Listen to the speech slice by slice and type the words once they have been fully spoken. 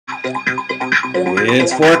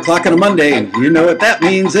It's 4 o'clock on a Monday, and you know what that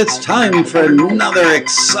means. It's time for another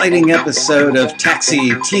exciting episode of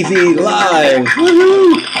Taxi TV Live.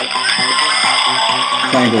 Woohoo!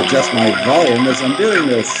 Trying to adjust my volume as I'm doing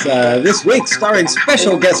this. This week, starring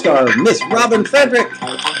special guest star, Miss Robin Frederick.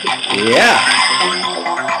 Yeah.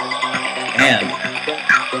 And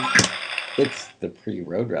it's the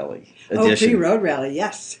pre-road rally edition. Oh, pre-road rally,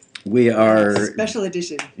 yes. We are special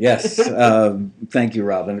edition. Yes, thank you,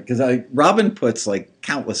 Robin. Because Robin puts like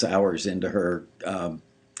countless hours into her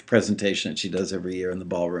presentation that she does every year in the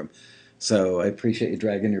ballroom. So I appreciate you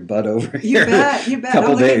dragging your butt over here. You bet.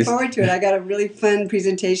 I'm looking forward to it. I got a really fun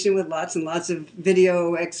presentation with lots and lots of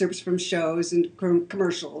video excerpts from shows and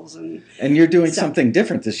commercials and you're doing something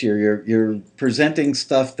different this year. You're presenting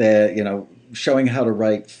stuff that showing how to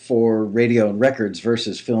write for radio and records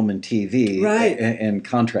versus film and TV, right? And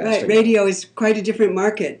contrasting. Right, radio is quite a different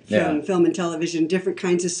market from film and television. Different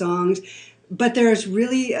kinds of songs, but there are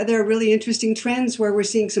really interesting trends where we're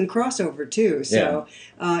seeing some crossover too. So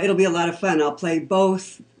it'll be a lot of fun. I'll play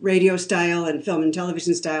both radio style and film and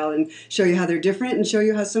television style, and show you how they're different, and show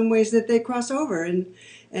you how some ways that they cross over, and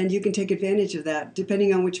you can take advantage of that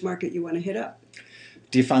depending on which market you want to hit up.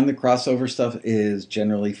 Do you find the crossover stuff is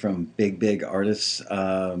generally from big artists,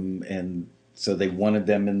 and so they wanted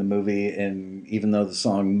them in the movie, and even though the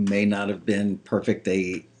song may not have been perfect,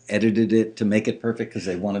 they edited it to make it perfect because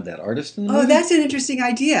they wanted that artist in the movie? Oh, that's an interesting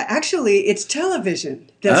idea. Actually, it's television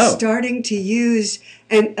that's starting to use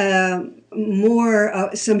some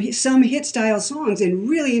hit style songs in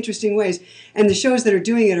really interesting ways, and the shows that are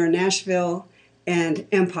doing it are Nashville and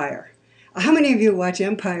Empire. How many of you watch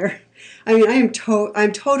Empire? I mean, I'm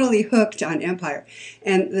totally hooked on Empire,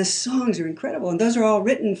 and the songs are incredible, and those are all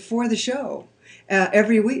written for the show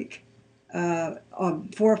every week. 4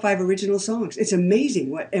 or 5 original songs. It's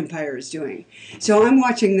amazing what Empire is doing. So I'm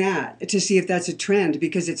watching that to see if that's a trend,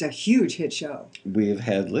 because it's a huge hit show. We've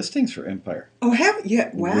had listings for Empire. Oh, have you?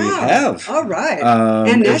 Wow. We have. All right.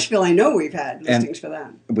 And Nashville, I know we've had listings for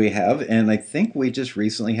that. We have, and I think we just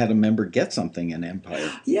recently had a member get something in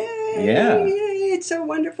Empire. Yay! Yeah. Yay, it's so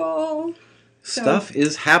wonderful. Stuff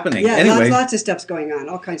is happening. Yeah, anyway, lots of stuff's going on.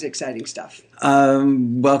 All kinds of exciting stuff.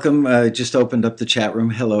 Welcome. Just opened up the chat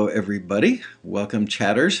room. Hello, everybody. Welcome,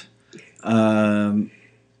 chatters. Oh,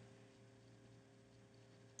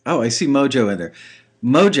 I see Mojo in there.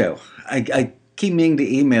 Mojo, I keep meaning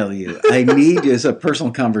to email you. I need you as a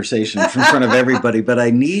personal conversation in front of everybody, but I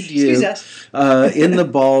need you in the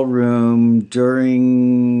ballroom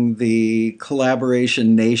during the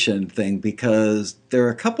Collaboration Nation thing, because there are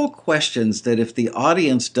a couple questions that if the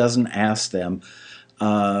audience doesn't ask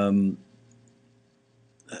them,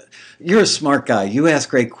 you're a smart guy. You ask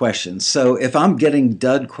great questions. So if I'm getting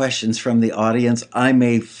dud questions from the audience, I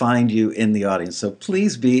may find you in the audience. So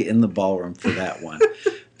please be in the ballroom for that one.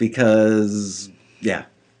 Because,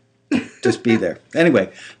 just be there.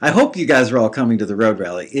 Anyway, I hope you guys are all coming to the Road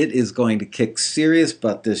Rally. It is going to kick serious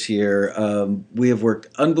butt this year. We have worked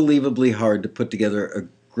unbelievably hard to put together a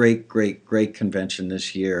great convention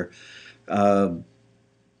this year.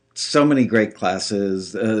 So many great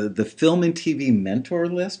classes. The film and TV mentor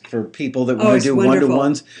list for people that want to do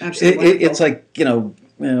one-to-ones. Absolutely. It's like,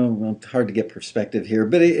 well, it's hard to get perspective here,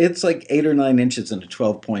 but it's like 8 or 9 inches in a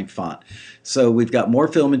 12-point font. So we've got more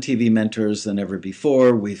film and TV mentors than ever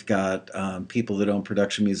before. We've got people that own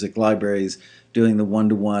production music libraries doing the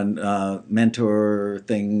one-to-one mentor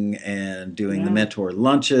thing and doing the mentor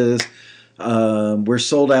lunches. We're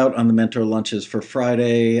sold out on the mentor lunches for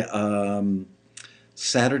Friday.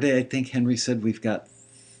 Saturday, I think Henry said we've got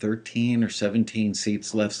 13 or 17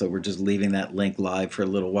 seats left, so we're just leaving that link live for a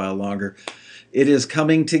little while longer. It is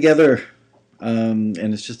coming together, and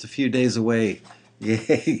it's just a few days away.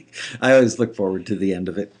 Yay. I always look forward to the end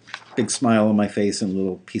of it. Big smile on my face and a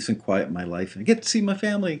little peace and quiet in my life. And I get to see my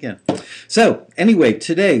family again. So, anyway,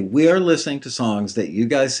 today we are listening to songs that you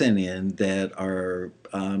guys sent in that are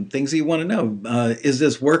things that you want to know. Is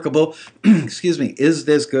this workable? Excuse me. Is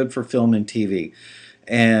this good for film and TV?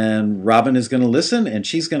 And Robin is going to listen, and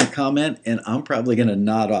she's going to comment, and I'm probably going to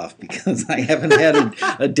nod off because I haven't had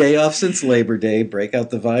a day off since Labor Day. Break out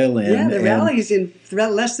the violin. Yeah, the rally's in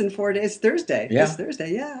less than 4 days. Thursday. Yeah. This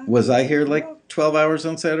Thursday, yeah. Was I here like 12 hours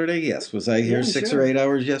on Saturday? Yes. Was I here 6 or 8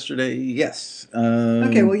 hours yesterday? Yes.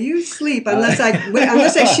 Okay, well, you sleep unless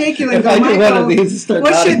I shake you and if go, I do Michael, one of these and start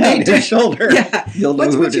what should nodding they on do? your shoulder, you'll know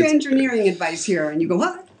what's who your it is. engineering advice here? And you go,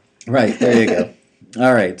 what? Right, there you go.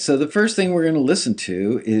 All right, so the first thing we're going to listen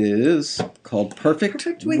to is called Perfect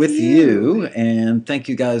with You. And thank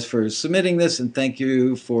you guys for submitting this, and thank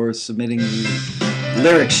you for submitting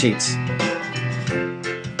lyric sheets.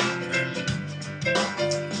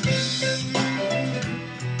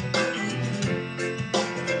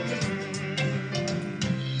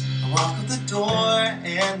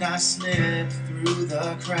 slip through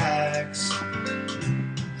the cracks.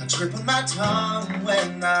 I trip on my tongue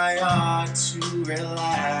when I ought to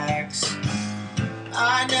relax.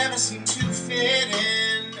 I never seem to fit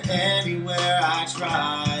in anywhere I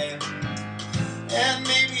try. And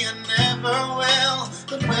maybe I never will,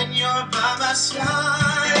 but when you're by my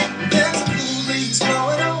side, there's a cool breeze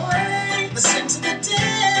blowing away the scent of the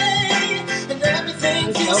day, and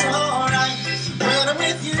everything feels alright. When I'm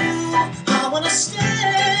with you, I wanna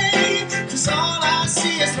stay, 'cause all I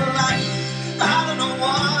see is the light. I don't know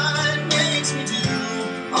what makes me do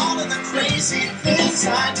all of the crazy things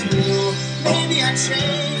I do. Maybe I'd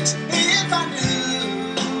change if I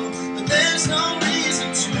knew, but there's no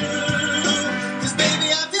reason to.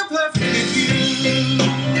 Perfect with you.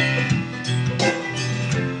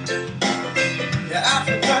 Yeah, I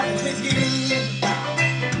feel perfect with you.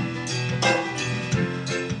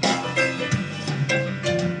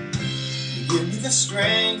 You give me the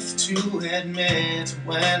strength to admit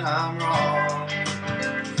when I'm wrong,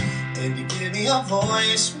 and you give me a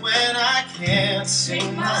voice when I can't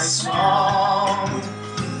sing my song.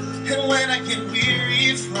 And when I get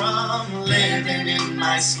weary from living in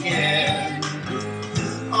my skin,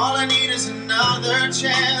 all I need is another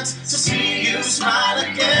chance to see you smile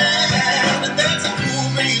again. And there's a cool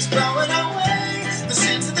breeze blowing away the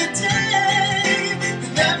scent of the day,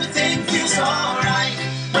 and everything feels alright.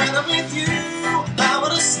 When I'm with you, I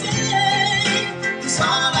wanna stay, 'cause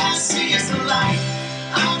all I see is the light.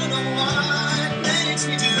 I don't know what makes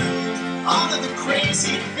me do all of the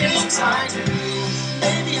crazy things I do.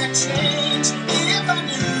 Maybe I'd change if I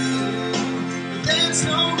knew, but there's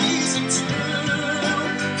no reason to.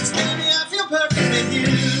 Perfect with you.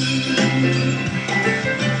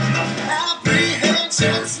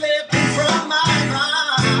 Apprehension slipping from my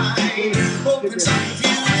mind. Opens up a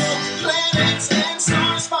view. Planets and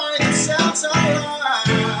stars find themselves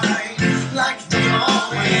aligned, like they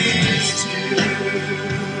always do.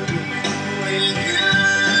 With you,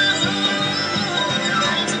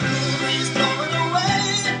 there's a cool breeze blowing away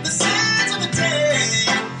the sands of the day,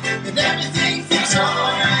 and everything feels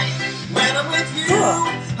alright. When I'm with you,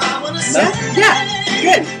 I wanna say. Yeah,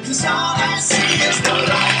 good. Cause all I see is the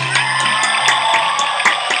light.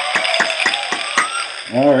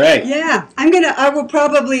 All right. Yeah, I will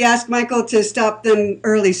probably ask Michael to stop them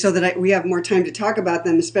early so that we have more time to talk about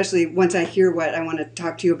them, especially once I hear what I want to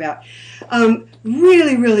talk to you about.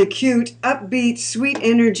 Really, really cute, upbeat, sweet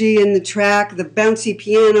energy in the track. The bouncy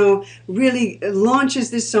piano really launches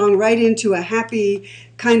this song right into a happy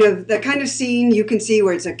the kind of scene you can see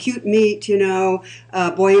where it's a cute meet,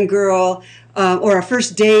 boy and girl, or a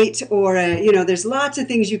first date, or there's lots of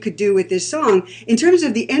things you could do with this song in terms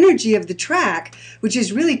of the energy of the track, which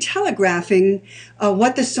is really telegraphing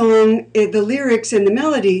what the song, the lyrics and the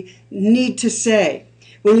melody need to say.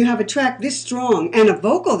 When you have a track this strong, and a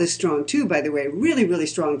vocal this strong too, by the way, really, really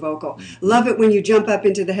strong vocal. Love it when you jump up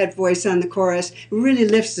into the head voice on the chorus. Really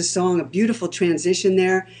lifts the song, a beautiful transition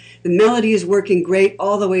there. The melody is working great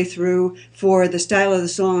all the way through for the style of the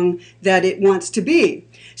song that it wants to be.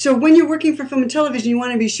 So when you're working for film and television, you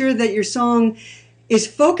want to be sure that your song is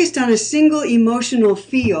focused on a single emotional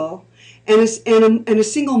feel and a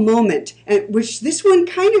single moment, which this one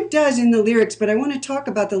kind of does in the lyrics, but I want to talk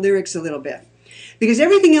about the lyrics a little bit. Because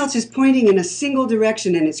everything else is pointing in a single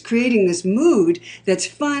direction, and it's creating this mood that's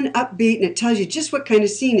fun, upbeat, and it tells you just what kind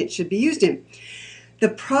of scene it should be used in. The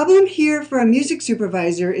problem here for a music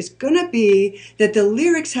supervisor is going to be that the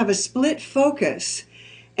lyrics have a split focus,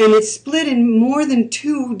 and it's split in more than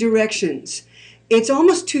two directions. It's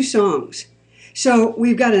almost two songs. So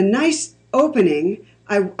we've got a nice opening.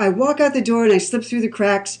 I walk out the door and I slip through the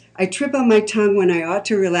cracks. I trip on my tongue when I ought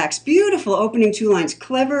to relax. Beautiful opening two lines.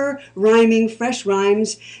 Clever rhyming, fresh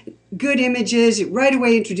rhymes, good images. It right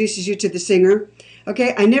away introduces you to the singer.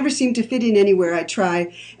 Okay, I never seem to fit in anywhere I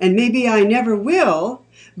try, and maybe I never will,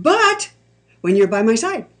 but when you're by my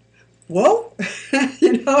side. Whoa,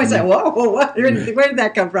 it's like, whoa, what? Where did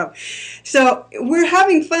that come from? So we're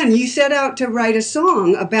having fun. You set out to write a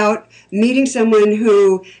song about meeting someone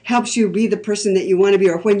who helps you be the person that you want to be,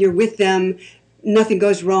 or when you're with them, nothing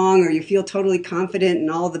goes wrong, or you feel totally confident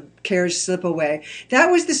and all the cares slip away.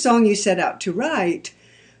 That was the song you set out to write,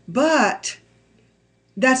 but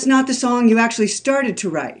that's not the song you actually started to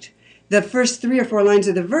write. The first 3 or 4 lines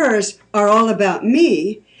of the verse are all about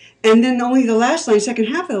me, and then only the last line, second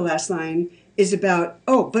half of the last line, is about,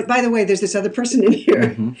 oh, but by the way, there's this other person in here.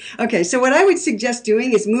 Mm-hmm. Okay, so what I would suggest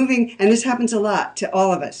doing is moving, and this happens a lot to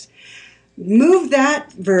all of us, move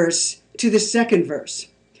that verse to the second verse.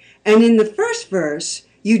 And in the first verse,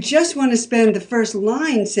 You just want to spend the first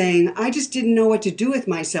line saying, I just didn't know what to do with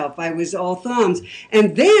myself. I was all thumbs.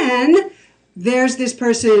 And then there's this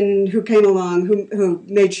person who came along who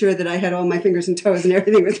made sure that I had all my fingers and toes and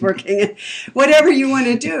everything was working. And whatever you want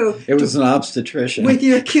to do. It was an obstetrician. With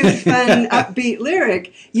your cute, fun, upbeat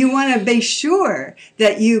lyric, you want to be sure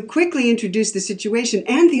that you quickly introduce the situation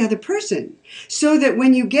and the other person. So that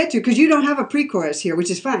when you get to, because you don't have a pre-chorus here,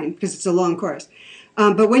 which is fine because it's a long chorus.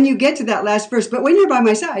 But when you get to that last verse, but when you're by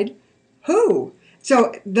my side, who?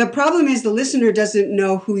 So the problem is the listener doesn't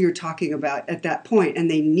know who you're talking about at that point, and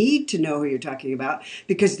they need to know who you're talking about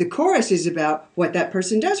because the chorus is about what that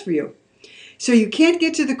person does for you. So you can't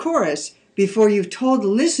get to the chorus before you've told the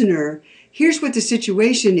listener, here's what the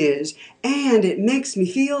situation is, and it makes me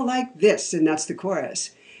feel like this, and that's the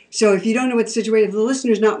chorus. So if you don't know what the situation, if the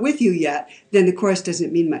listener's not with you yet, then the chorus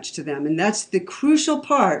doesn't mean much to them. And that's the crucial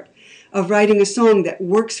part of writing a song that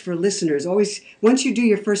works for listeners. Always, once you do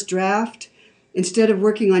your first draft, instead of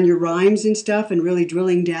working on your rhymes and stuff and really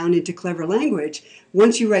drilling down into clever language,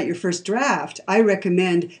 once you write your first draft, I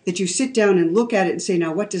recommend that you sit down and look at it and say,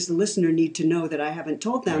 now what does the listener need to know that I haven't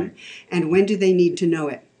told them? Right. And when do they need to know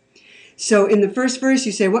it? So in the first verse,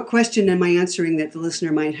 you say, what question am I answering that the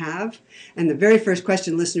listener might have? And the very first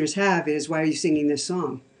question listeners have is, why are you singing this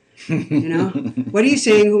song? You know, what are you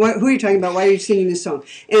saying? Who are you talking about? Why are you singing this song?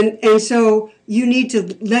 And so you need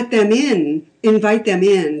to let them in, invite them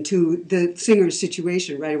in to the singer's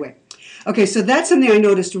situation right away. Okay, so that's something I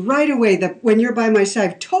noticed right away, that when you're by my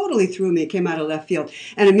side totally threw me, came out of left field.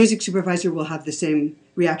 And a music supervisor will have the same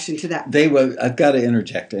reaction to that. I've got to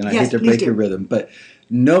interject, and I hate to break your rhythm, but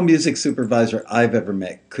no music supervisor I've ever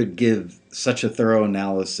met could give such a thorough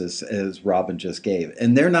analysis as Robin just gave.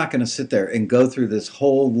 And they're not going to sit there and go through this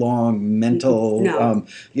whole long mental, they'll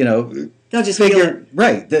just feel it.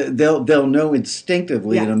 Right. They'll know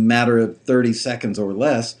instinctively in a matter of 30 seconds or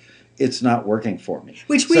less, it's not working for me.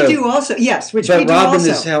 Which we do also, yes. But Robin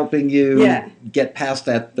is helping you get past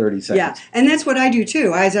that 30 seconds. Yeah, and that's what I do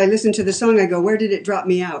too. As I listen to the song, I go, where did it drop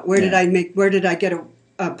me out? Where did I get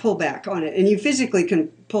a pull back on it? And you physically can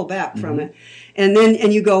pull back from it. And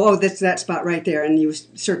then you go, oh, that's that spot right there, and you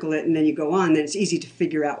circle it, and then you go on. Then it's easy to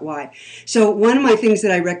figure out why. So one of my things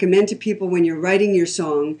that I recommend to people when you're writing your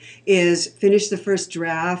song is finish the first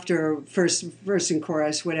draft or first verse and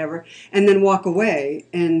chorus, whatever, and then walk away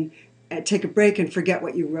and take a break and forget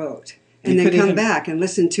what you wrote. And then come back and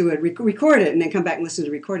listen to it, record it, and then come back and listen to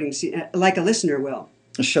the recording, like a listener will.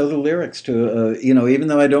 Show the lyrics to, even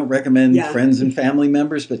though I don't recommend friends and family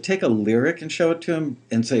members, but take a lyric and show it to them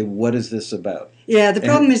and say, what is this about? Yeah, the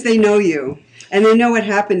problem is they know you, and they know what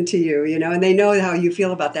happened to you, and they know how you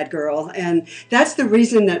feel about that girl. And that's the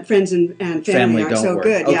reason that friends and family aren't so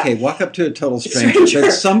good. Okay, walk up to a total stranger.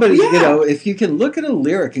 But somebody, if you can look at a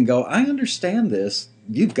lyric and go, I understand this,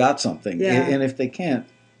 you've got something. Yeah. And if they can't,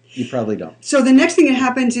 you probably don't. So the next thing that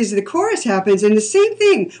happens is the chorus happens, and the same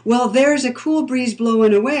thing. Well, there's a cool breeze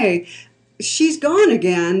blowing away. She's gone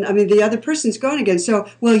again. I mean, the other person's gone again. So,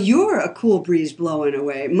 well, you're a cool breeze blowing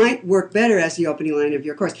away. It might work better as the opening line of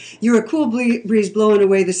your chorus. You're a cool breeze blowing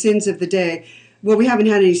away the sins of the day. Well, we haven't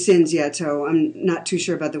had any sins yet, so I'm not too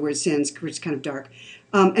sure about the word sins, which is kind of dark.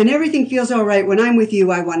 And everything feels all right. When I'm with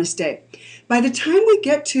you, I want to stay. By the time we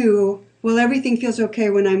get to, well, everything feels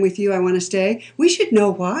okay when I'm with you, I want to stay, we should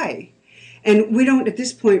know why. And we don't, at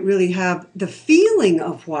this point, really have the feeling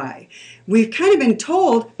of why. We've kind of been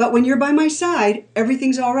told, but when you're by my side,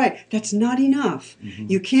 everything's all right. That's not enough. Mm-hmm.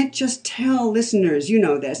 You can't just tell listeners, you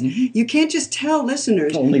know this. Mm-hmm. You can't just tell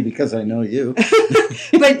listeners. Only because I know you.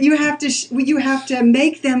 But you have to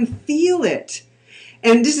make them feel it.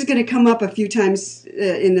 And this is going to come up a few times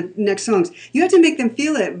in the next songs. You have to make them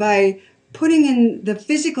feel it by putting in the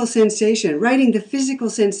physical sensation, writing the physical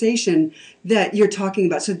sensation that you're talking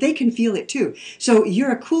about so they can feel it too. So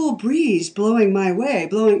you're a cool breeze blowing my way,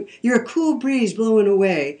 you're a cool breeze blowing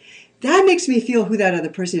away. That makes me feel who that other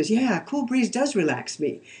person is. Yeah, cool breeze does relax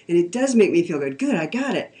me, and it does make me feel good. Good, I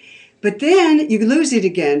got it. But then you lose it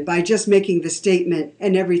again by just making the statement,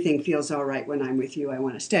 and everything feels all right when I'm with you, I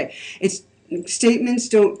want to stay. Statements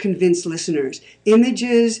don't convince listeners.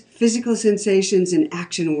 Images, physical sensations, and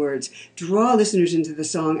action words draw listeners into the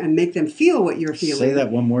song and make them feel what you're feeling. Say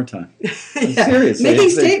that one more time. Seriously. Making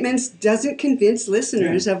statements doesn't convince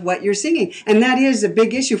listeners of what you're singing. And that is a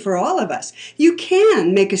big issue for all of us. You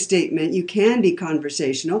can make a statement, you can be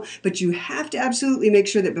conversational, but you have to absolutely make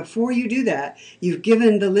sure that before you do that, you've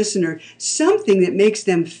given the listener something that makes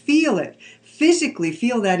them feel it. Physically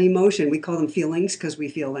feel that emotion. We call them feelings because we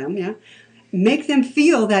feel them, yeah? make them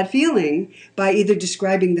feel that feeling by either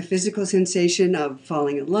describing the physical sensation of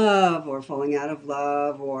falling in love or falling out of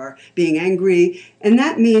love or being angry. And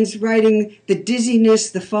that means writing the dizziness,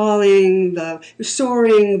 the falling, the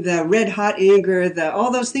soaring, the red hot anger,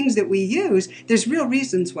 all those things that we use. There's real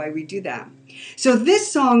reasons why we do that. So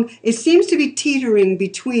this song, it seems to be teetering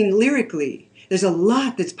between lyrically. There's a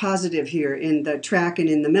lot that's positive here in the track and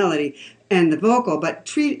in the melody and the vocal, but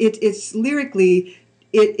it's lyrically,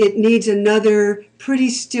 it needs another pretty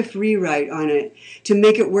stiff rewrite on it to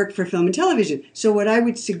make it work for film and television. So what I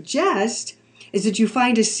would suggest is that you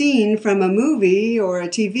find a scene from a movie or a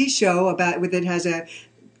TV show that has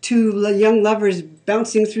two young lovers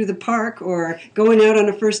bouncing through the park or going out on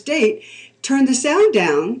a first date, turn the sound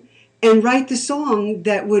down and write the song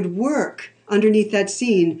that would work underneath that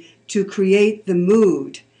scene to create the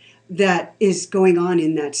mood that is going on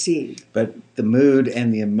in that scene. But the mood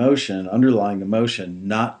and the emotion, underlying emotion,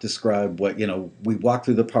 not describe what, we walk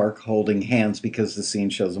through the park holding hands because the scene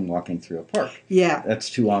shows them walking through a park. Yeah. That's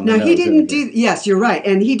too on the nose. Now, he didn't do, yes, you're right.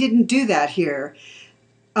 And he didn't do that here.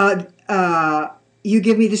 You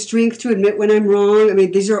give me the strength to admit when I'm wrong. I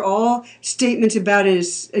mean, these are all statements about an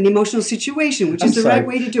emotional situation, which is the right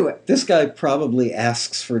way to do it. This guy probably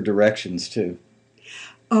asks for directions, too.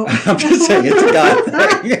 Oh. I'm just saying, it's a guy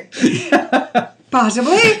thing.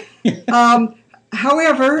 Possibly.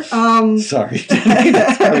 However... Sorry, didn't mean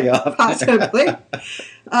to throw you off. Possibly.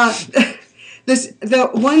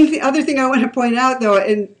 The other thing I want to point out, though,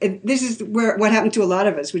 and this is what happened to a lot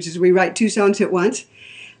of us, which is we write two songs at once.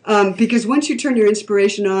 Because once you turn your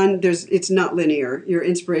inspiration on, it's not linear. Your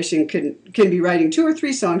inspiration can be writing 2 or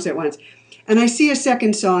 3 songs at once. And I see a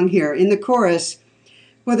second song here in the chorus.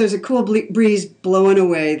 Well, there's a cool breeze blowing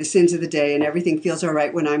away the sins of the day, and everything feels all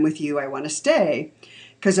right when I'm with you. I want to stay,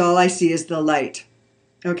 because all I see is the light.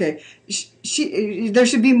 Okay, there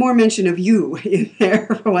should be more mention of you in there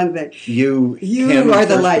for one thing. You are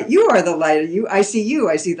the light. You are the light. I see you.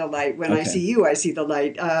 I see the light. When I see you, I see the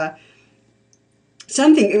light.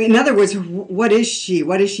 Something. In other words, what is she?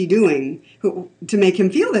 What is she doing to make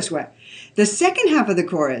him feel this way? The second half of the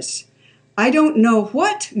chorus. I don't know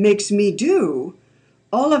what makes me do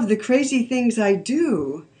all of the crazy things I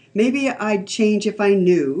do. Maybe I'd change if I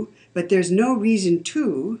knew, but there's no reason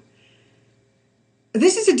to.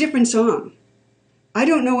 This is a different song. I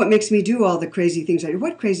don't know what makes me do all the crazy things I do.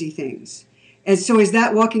 What crazy things? And so is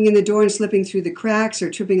that walking in the door and slipping through the cracks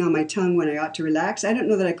or tripping on my tongue when I ought to relax? I don't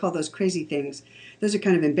know that I call those crazy things. Those are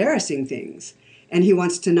kind of embarrassing things. And he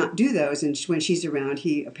wants to not do those. And when she's around,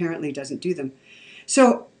 he apparently doesn't do them.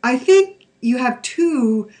 So I think you have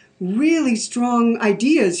two really strong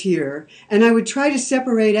ideas here, and I would try to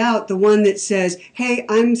separate out the one that says, hey,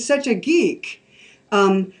 I'm such a geek,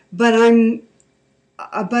 but I'm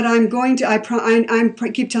going to, I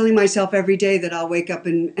keep telling myself every day that I'll wake up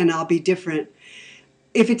and I'll be different.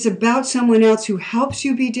 If it's about someone else who helps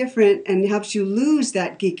you be different and helps you lose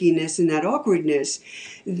that geekiness and that awkwardness,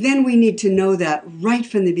 then we need to know that right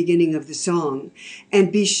from the beginning of the song,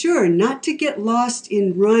 and be sure not to get lost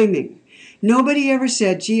in rhyming. Nobody ever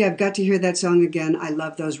said, gee, I've got to hear that song again. I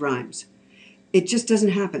love those rhymes. It just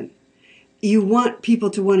doesn't happen. You want people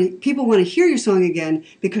want to hear your song again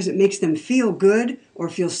because it makes them feel good or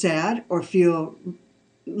feel sad or feel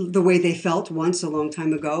the way they felt once a long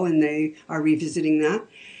time ago, and they are revisiting that.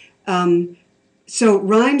 So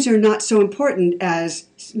rhymes are not so important as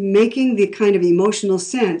making the kind of emotional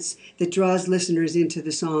sense that draws listeners into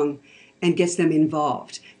the song and gets them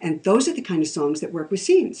involved. And those are the kind of songs that work with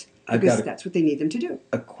scenes, because that's what they need them to do.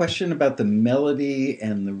 A question about the melody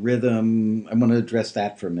and the rhythm. I want to address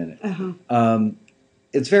that for a minute.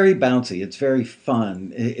 It's very bouncy. It's very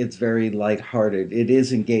fun. It's very lighthearted. It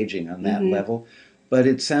is engaging on that level. But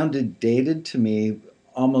it sounded dated to me,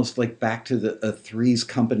 almost like back to a Three's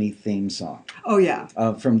Company theme song. Oh, yeah.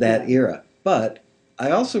 From that era. But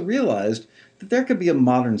I also realized that there could be a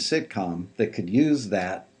modern sitcom that could use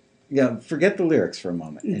that. Yeah, forget the lyrics for a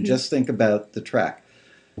moment and just think about the track.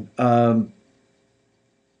 It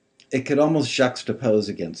could almost juxtapose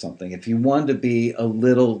against something. If you wanted to be a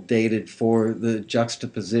little dated for the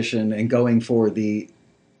juxtaposition and going for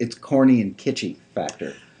it's corny and kitschy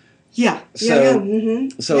factor. Yeah.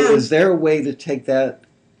 So is there a way to take that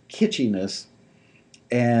kitschiness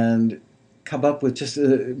and come up with just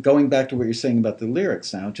going back to what you're saying about the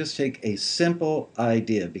lyrics now, just take a simple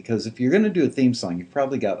idea, because if you're going to do a theme song, you've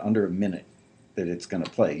probably got under a minute that it's going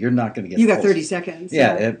to play. You're not going to get you got 30 seconds.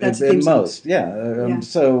 Yeah, at most. Yeah.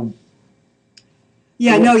 So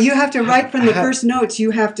yeah, no, you have to, right from the first notes,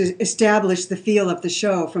 you have to establish the feel of the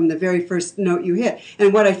show from the very first note you hit.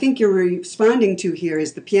 And what I think you're responding to here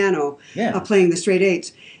is the piano playing the straight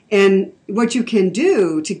eights. And what you can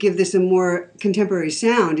do to give this a more contemporary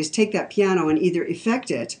sound is take that piano and either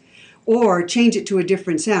effect it or change it to a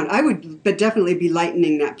different sound. I would but definitely be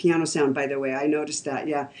lightening that piano sound, by the way. I noticed that,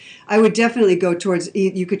 yeah. I would definitely go towards,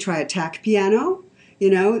 you could try a tack piano, you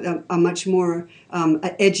know, a much more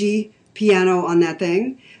edgy piano on that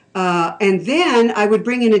thing. And then I would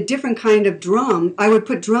bring in a different kind of drum. I would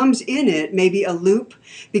put drums in it, maybe a loop,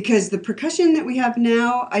 because the percussion that we have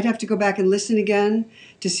now, I'd have to go back and listen again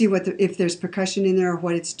to see if there's percussion in there or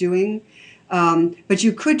what it's doing. But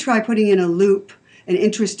you could try putting in a loop, an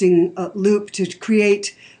interesting loop to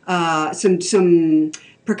create some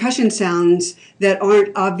percussion sounds that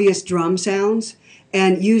aren't obvious drum sounds,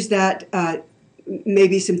 and use that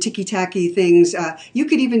maybe some ticky-tacky things. You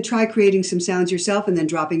could even try creating some sounds yourself and then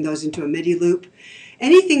dropping those into a MIDI loop.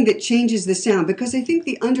 Anything that changes the sound, because I think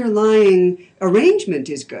the underlying arrangement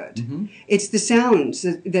is good. Mm-hmm. It's the sounds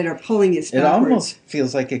that are pulling it backwards. It almost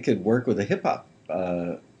feels like it could work with a hip-hop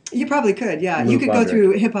you probably could, yeah. You could go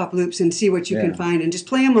through hip-hop loops and see what you can find and just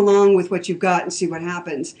play them along with what you've got and see what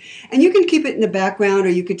happens. And you can keep it in the background, or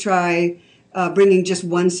you could try bringing just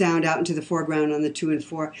one sound out into the foreground on the 2 and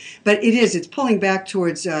 4. But it's pulling back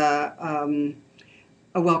towards a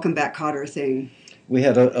Welcome Back Kotter thing. We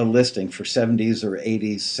had a listing for 70s or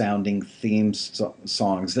 80s sounding theme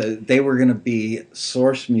songs. They were going to be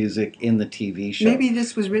source music in the TV show. Maybe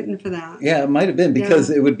this was written for that. Yeah, it might have been, because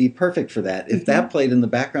it would be perfect for that. If that played in the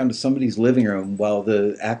background of somebody's living room while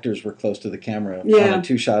the actors were close to the camera on a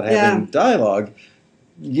two-shot having dialogue,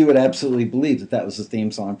 you would absolutely believe that was the theme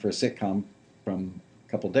song for a sitcom from a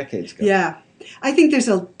couple decades ago. Yeah. I think there's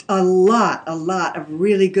a lot of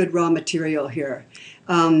really good raw material here.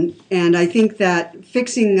 And I think that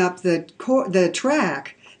fixing up the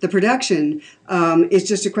track, the production, is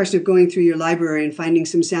just a question of going through your library and finding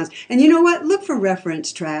some sounds. And you know what? Look for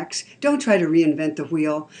reference tracks. Don't try to reinvent the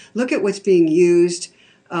wheel. Look at what's being used.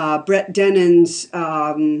 Brett Denon's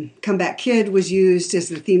Comeback Kid was used as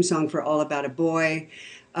the theme song for All About a Boy.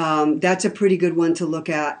 That's a pretty good one to look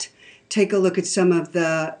at. Take a look at some of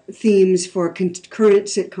the themes for current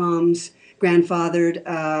sitcoms, Grandfathered,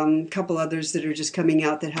 a couple others that are just coming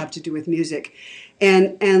out that have to do with music,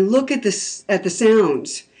 and look at the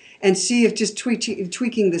sounds and see if just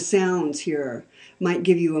tweaking the sounds here might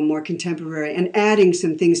give you a more contemporary, and adding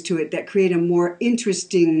some things to it that create a more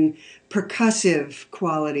interesting percussive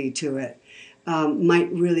quality to it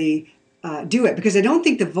might really do it. Because I don't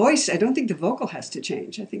think the vocal has to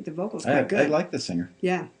change. I think the vocal's quite good. I like the singer.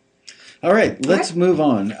 Yeah. All right, let's move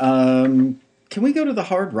on. Can we go to the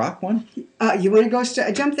hard rock one? You want to go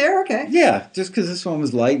jump there? Okay. Yeah, just because this one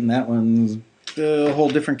was light and that one's a whole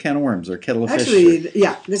different can of worms or kettle of fish. Actually,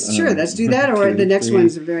 yeah, that's true. Let's do that, or the next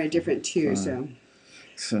one's very different too.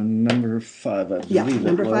 So number 5, I believe. Yeah,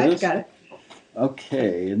 number 5, got it.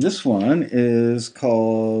 Okay, and this one is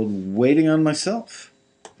called Waiting on Myself.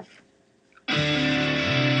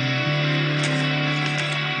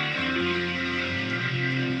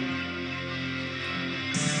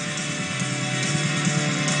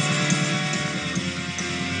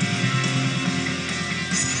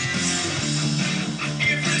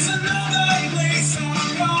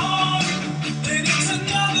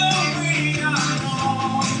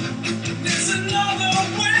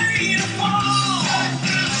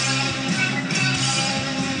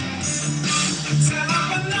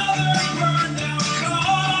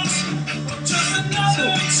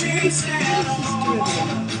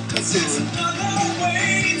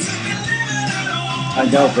 I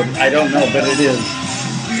know, but I don't know, but it is.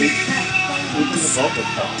 Even the vocal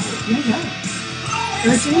part. Yeah.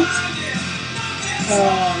 Urgent.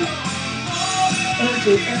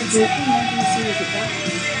 Urgent. Emergency. Is it that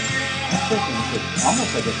one? I'm thinking it's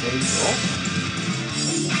almost like a Dave Grohl.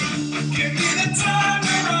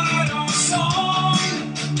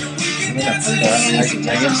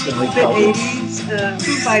 I instantly called it. 80s.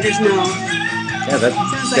 Foo Fighters, no. Yeah, that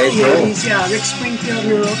sounds Dave like the Grohl. 80s, yeah. Rick Springfield,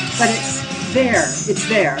 no. But it's there. It's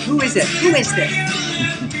there. Who is it? Who is this?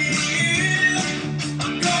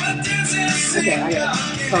 Okay, I got it.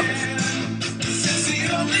 Focus.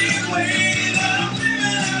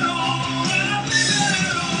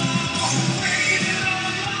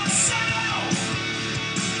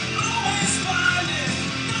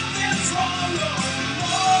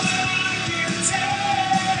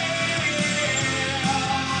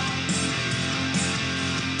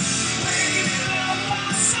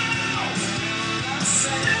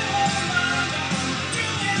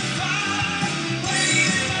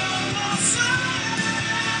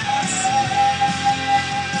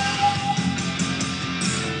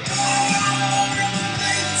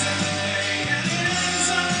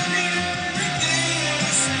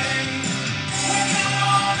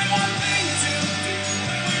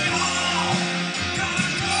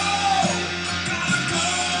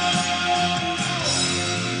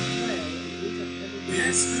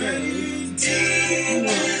 Okay.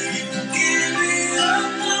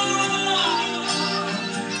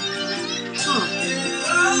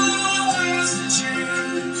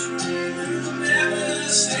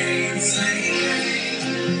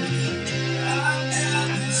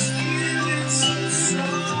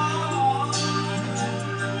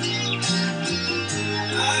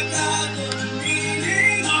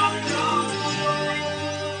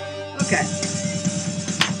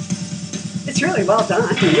 It's really well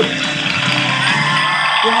done.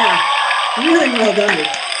 Yeah, really well done.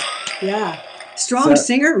 Yeah. Strong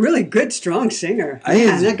singer, really good strong singer.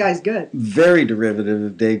 Man, that guy's good. Very derivative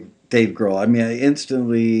of Dave Grohl. I mean, I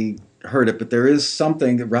instantly heard it, but there is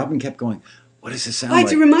something that Robin kept going, what does it sound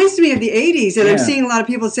like? It reminds me of the 80s, and I'm seeing a lot of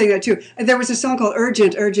people saying that too. There was a song called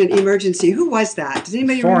Urgent, Urgent, Emergency. Who was that? Does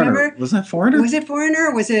anybody remember? Wasn't that Foreigner? Was it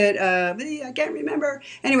Foreigner? Was it, I can't remember.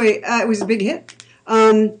 Anyway, it was a big hit.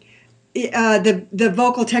 The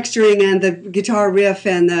vocal texturing and the guitar riff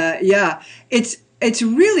and it's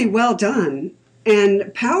really well done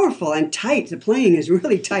and powerful and tight. The playing is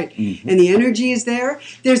really tight, and the energy is there.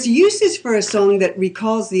 There's uses for a song that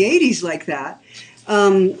recalls the 80s like that.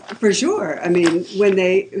 For sure. I mean, when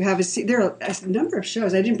they have there are a number of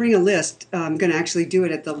shows. I didn't bring a list. I'm going to actually do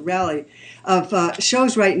it at the rally of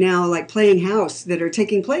shows right now, like Playing House, that are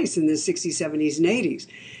taking place in the 60s, 70s, and 80s.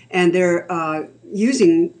 And they're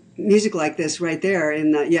using music like this right there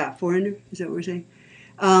in the, Foreigner, is that what we're saying?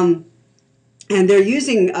 And they're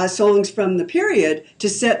using songs from the period to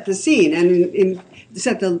set the scene and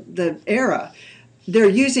set the era. They're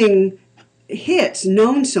using hits,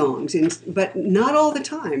 known songs, but not all the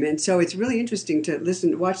time. And so it's really interesting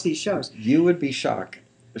to watch these shows. You would be shocked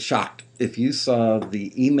if you saw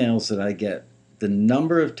the emails that I get, the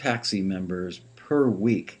number of taxi members per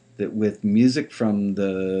week that with music from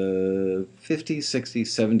the 50s, 60s,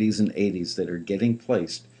 70s, and 80s that are getting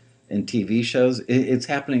placed in TV shows. It's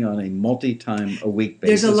happening on a multi-time-a-week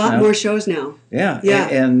basis. There's a lot more shows now. Yeah.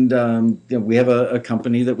 And we have a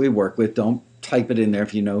company that we work with. Don't type it in there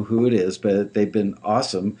if you know who it is, but they've been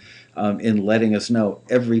awesome in letting us know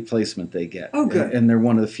every placement they get. Oh, good. And they're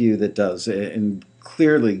one of the few that does. And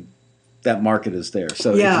clearly that market is there.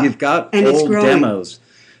 So if you've got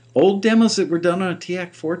old demos that were done on a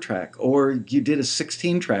TAC 4-track, or you did a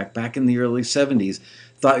 16-track back in the early 70s,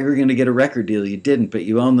 thought you were going to get a record deal, you didn't, but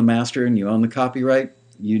you own the master and you own the copyright,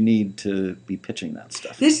 you need to be pitching that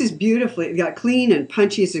stuff. This is beautifully, it got clean and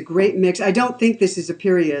punchy. It's a great mix. I don't think this is a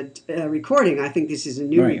period recording. I think this is a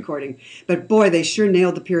new recording. But boy, they sure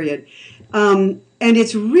nailed the period. And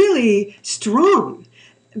it's really strong.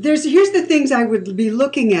 Here's the things I would be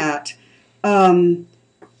looking at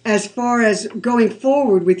as far as going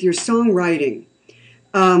forward with your songwriting.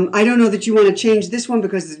 I don't know that you want to change this one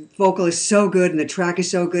because the vocal is so good and the track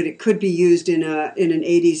is so good. It could be used in an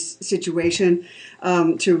 80s situation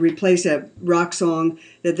to replace a rock song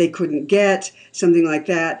that they couldn't get, something like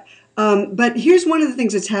that. But here's one of the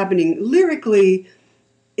things that's happening. Lyrically,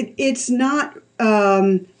 it's not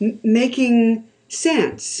making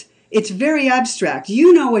sense. It's very abstract.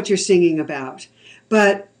 You know what you're singing about,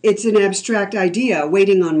 but it's an abstract idea,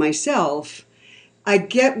 waiting on myself. I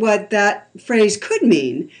get what that phrase could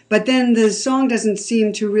mean, but then the song doesn't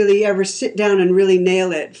seem to really ever sit down and really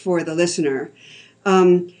nail it for the listener.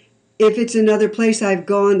 If it's another place I've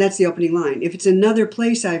gone, that's the opening line. If it's another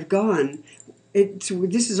place I've gone,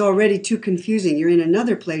 this is already too confusing. You're in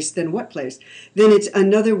another place, then what place? Then it's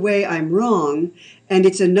another way I'm wrong, and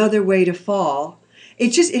it's another way to fall.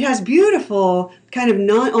 It has beautiful kind of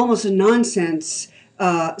almost a nonsense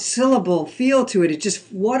syllable feel to it. It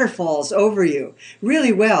just waterfalls over you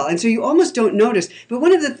really well. And so you almost don't notice. But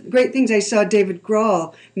one of the great things I saw David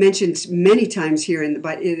Grohl mentioned many times here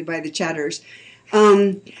by the chatters,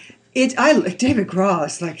 David Grohl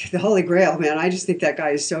is like the Holy Grail, man. I just think that guy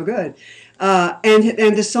is so good.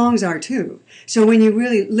 And the songs are too. So when you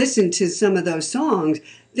really listen to some of those songs,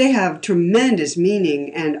 they have tremendous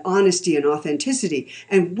meaning and honesty and authenticity.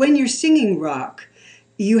 And when you're singing rock,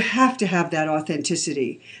 you have to have that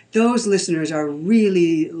authenticity. Those listeners are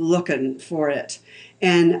really looking for it.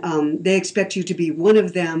 And they expect you to be one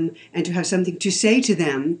of them and to have something to say to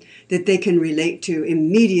them that they can relate to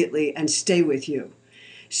immediately and stay with you.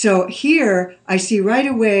 So here I see right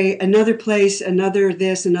away another place, another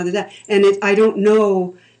this, another that. And I don't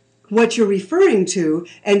know what you're referring to.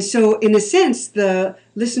 And so in a sense, the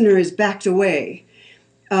listener is backed away.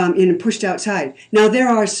 And pushed outside. Now there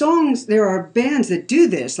are bands that do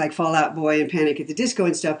this, like Fall Out Boy and Panic at the Disco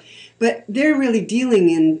and stuff, but they're really dealing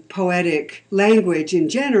in poetic language in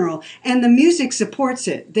general, and the music supports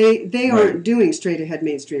it. They aren't doing straight ahead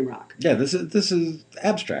mainstream rock. Yeah, this is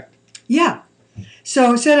abstract. Yeah.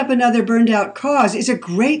 So set up another burned out cause is a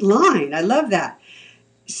great line. I love that.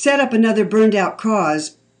 Set up another burned out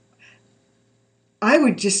cause. I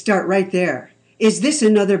would just start right there. Is this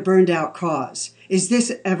another burned out cause? Is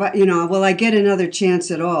this, will I get another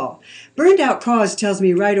chance at all? Burned out cause tells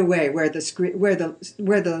me right away where the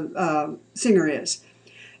singer is.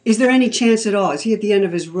 Is there any chance at all? Is he at the end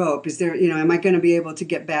of his rope? Is there, am I going to be able to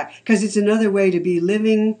get back? Because it's another way to be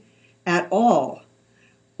living at all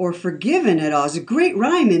or forgiven at all. There's a great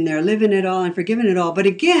rhyme in there, living at all and forgiven at all. But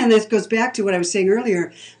again, this goes back to what I was saying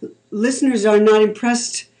earlier. Listeners are not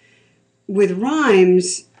impressed with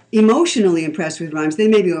rhymes, emotionally impressed with rhymes. They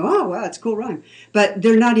maybe go, oh, wow, it's a cool rhyme. But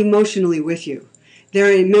they're not emotionally with you.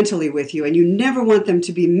 They're mentally with you. And you never want them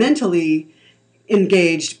to be mentally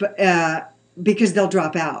engaged because they'll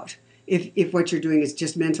drop out if what you're doing is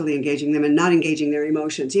just mentally engaging them and not engaging their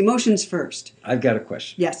emotions. Emotions first. I've got a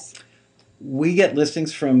question. Yes. We get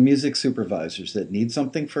listings from music supervisors that need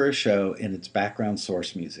something for a show and it's background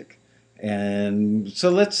source music. And so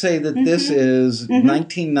let's say that this is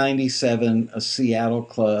 1997, a Seattle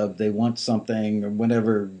club. They want something, or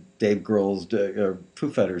whatever. Dave Grohl's, or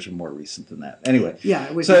Foo Fighters are more recent than that. Anyway, yeah,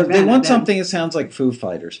 it was so they want something that sounds like Foo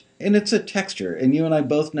Fighters, and it's a texture. And you and I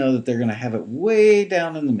both know that they're going to have it way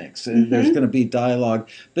down in the mix, and there's going to be dialogue.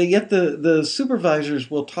 But yet the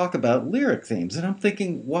supervisors will talk about lyric themes, and I'm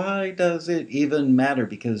thinking, why does it even matter?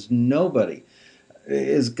 Because nobody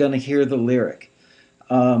is going to hear the lyric.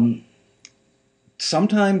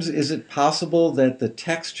 Sometimes is it possible that the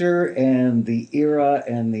texture and the era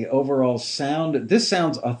and the overall sound, this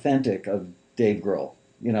sounds authentic of Dave Grohl.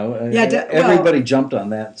 Everybody jumped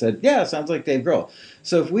on that and said, yeah, it sounds like Dave Grohl.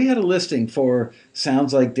 So if we had a listing for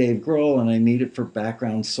sounds like Dave Grohl and I need it for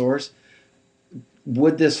background source,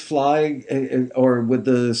 would this fly, or would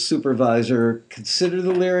the supervisor consider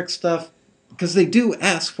the lyric stuff? Because they do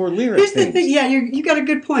ask for lyric Here's things. the thing. Yeah, you got a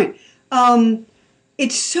good point.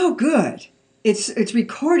 It's so good. It's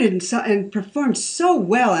recorded and performed so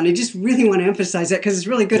well, and I just really want to emphasize that because it's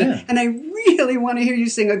really good, and I really want to hear you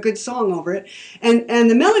sing a good song over it. And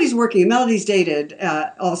the melody's working. The melody's dated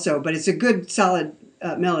also, but it's a good, solid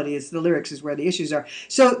melody. It's the lyrics is where the issues are.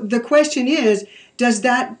 So the question is, does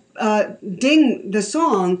that ding the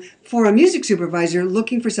song for a music supervisor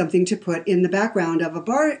looking for something to put in the background of a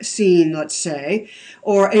bar scene, let's say,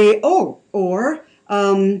 or a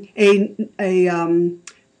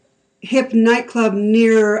hip nightclub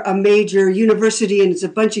near a major university, and it's a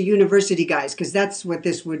bunch of university guys, because that's what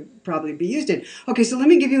this would probably be used in. Okay, so let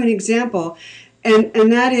me give you an example, and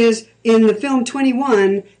that is in the film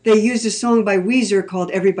 21, they used a song by Weezer called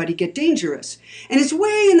Everybody Get Dangerous. And it's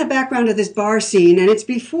way in the background of this bar scene, and it's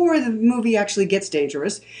before the movie actually gets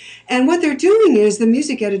dangerous. And what they're doing is, the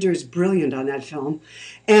music editor is brilliant on that film,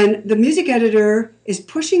 and the music editor is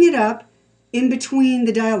pushing it up in between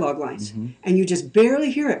the dialogue lines, and you just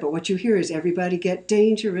barely hear it. But what you hear is "Everybody get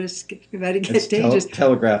dangerous, everybody get dangerous,"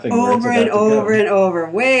 telegraphing over and over and over,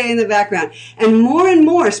 way in the background. And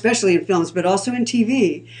more, especially in films, but also in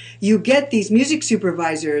TV, you get these music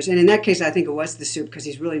supervisors, and in that case, I think it was the soup because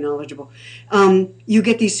he's really knowledgeable. You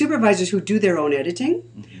get these supervisors who do their own editing,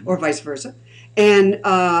 or vice versa. And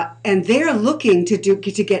they're looking to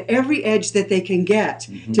get every edge that they can get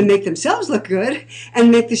to make themselves look good and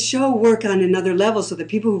make the show work on another level, so that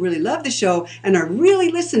people who really love the show and are really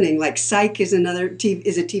listening, like Psych is a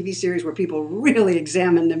TV series where people really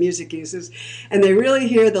examine the music uses and they really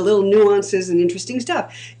hear the little nuances and interesting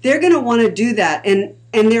stuff. They're going to want to do that, and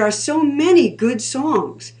there are so many good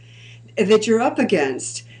songs that you're up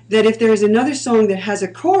against that if there is another song that has a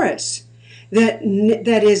chorus that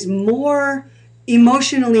is more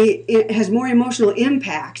emotionally, it has more emotional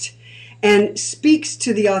impact and speaks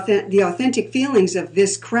to the authentic feelings of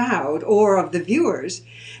this crowd or of the viewers,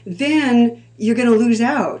 then you're going to lose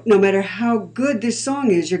out. No matter how good this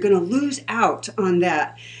song is, you're going to lose out on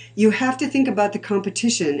that. You have to think about the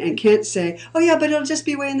competition and can't say, oh yeah, but it'll just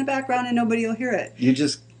be way in the background and nobody will hear it. You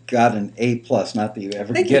just got an A+, not that you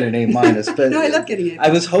ever get an A-. But no, I love getting A+. I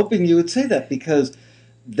was hoping you would say that, because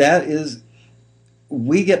that is...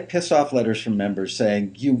 We get pissed off letters from members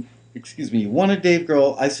saying, you wanted Dave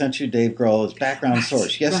Grohl, I sent you Dave Grohl as background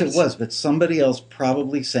source. Yes, it was, but somebody else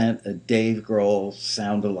probably sent a Dave Grohl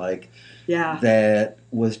sound-alike that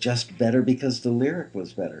was just better because the lyric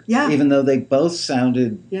was better. Yeah. Even though they both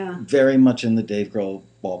sounded very much in the Dave Grohl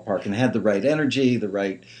ballpark and had the right energy, the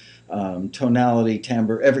right tonality,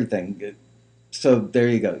 timbre, everything. So there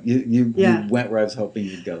you go. You went where I was hoping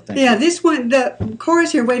you'd go. Thank you. This one, the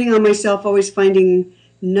chorus here, waiting on myself, always finding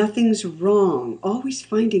nothing's wrong. Always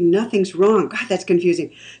finding nothing's wrong. God, that's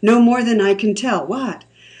confusing. No more than I can tell. What?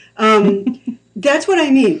 That's what I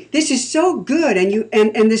mean. This is so good,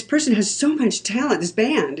 and this person has so much talent. This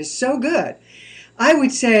band is so good. I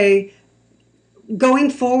would say, going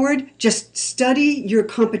forward, just study your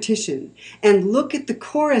competition and look at the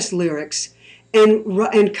chorus lyrics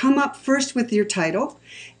and come up first with your title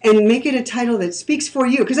and make it a title that speaks for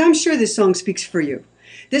you, because I'm sure this song speaks for you.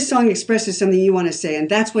 This song expresses something you want to say, and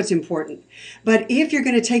that's what's important. But if you're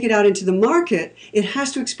going to take it out into the market, it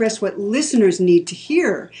has to express what listeners need to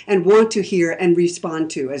hear and want to hear and respond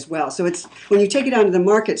to as well. So it's when you take it out into the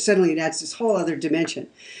market, suddenly it adds this whole other dimension.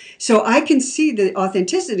 So I can see the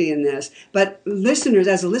authenticity in this, but listeners,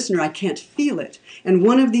 as a listener, I can't feel it. And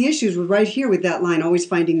one of the issues was right here with that line, always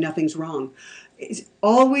finding nothing's wrong.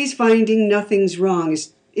 Always finding nothing's wrong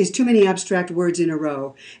is too many abstract words in a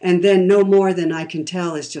row, and then no more than I can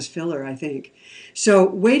tell is just filler, I think. So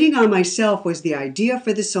Waiting on Myself was the idea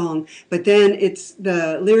for the song, but then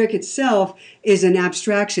the lyric itself is an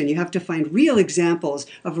abstraction. You have to find real examples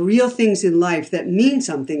of real things in life that mean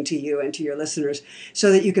something to you and to your listeners so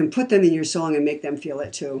that you can put them in your song and make them feel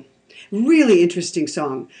it too. Really interesting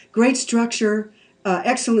song. Great structure,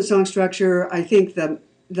 excellent song structure. I think the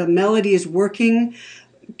melody is working.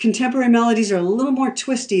 Contemporary melodies are a little more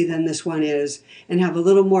twisty than this one is and have a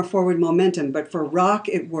little more forward momentum, but for rock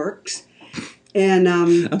it works. And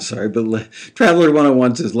I'm sorry, but Traveler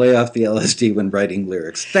 101 says lay off the LSD when writing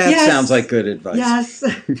lyrics. That sounds like good advice. Yes,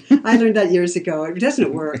 I learned that years ago. It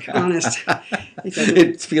doesn't work, honest.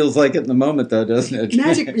 It feels like it in the moment, though, doesn't it?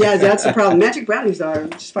 That's the problem. Magic brownies are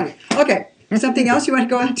just fine. Okay. Something else you want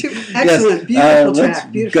to go on to? Excellent, beautiful track.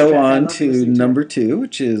 Let's go on to number 2,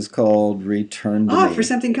 which is called Return to Me. For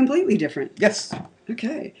something completely different. Yes.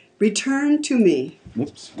 Okay. Return to Me.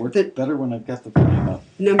 Whoops, works better when I've got the volume up.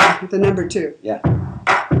 Number 2. Yeah.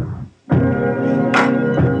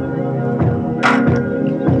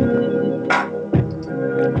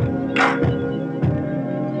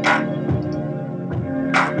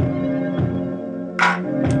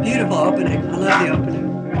 Beautiful opening. I love the opening.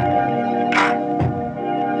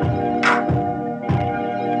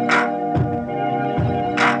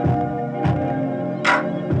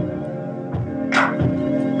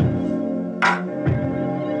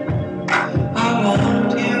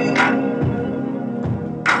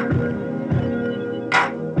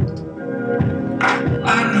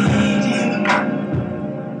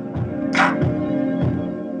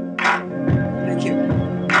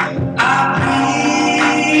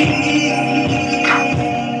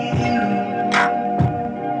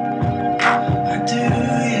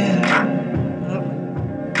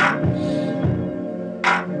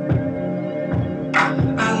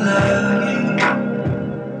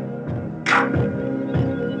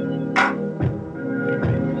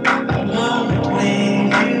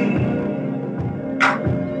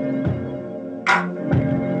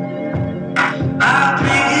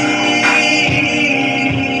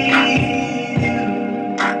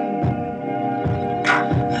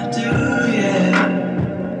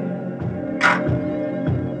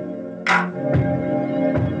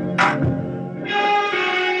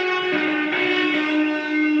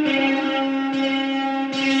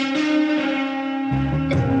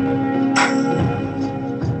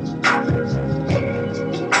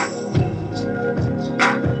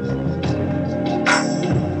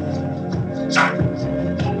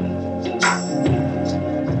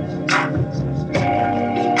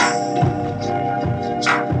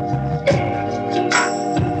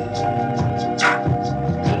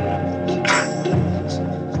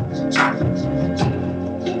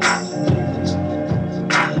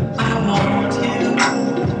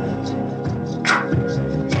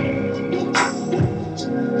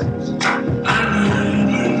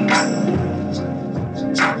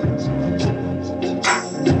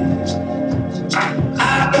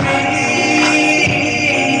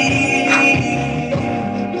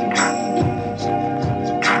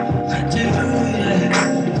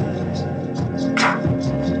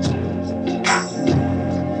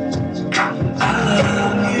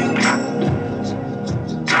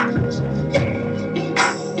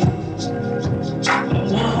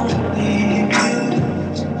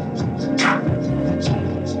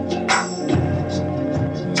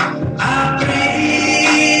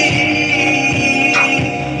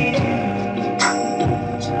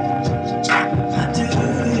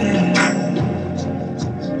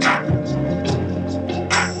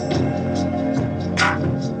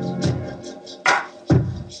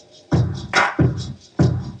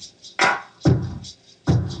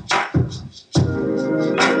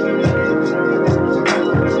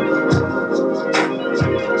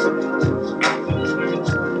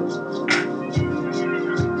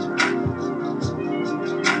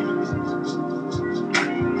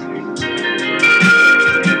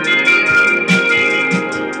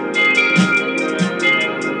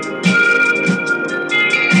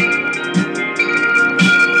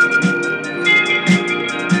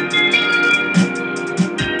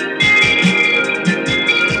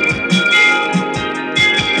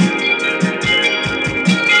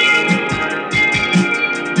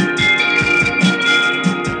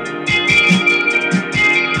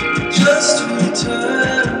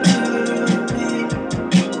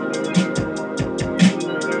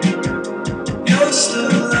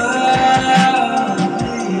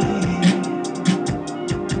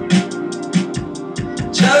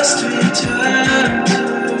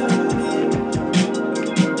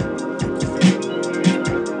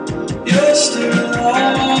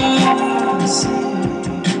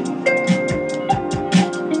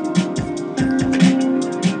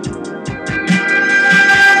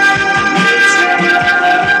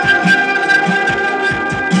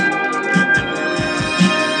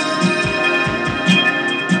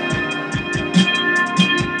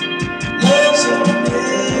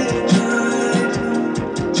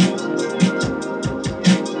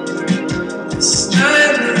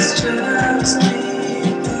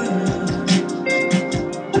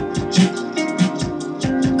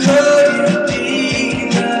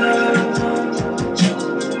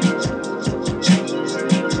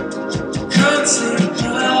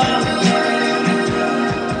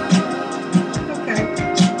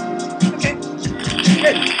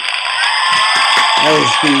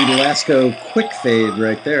 Velasco quick fade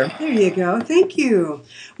right there. There you go. Thank you.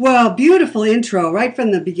 Well, beautiful intro. Right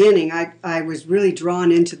from the beginning, I was really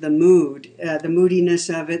drawn into the mood, the moodiness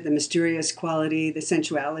of it, the mysterious quality, the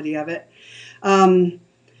sensuality of it. And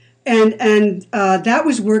that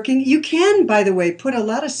was working. You can, by the way, put a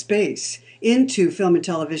lot of space into film and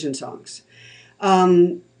television songs.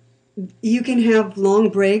 You can have long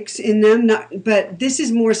breaks in them, but this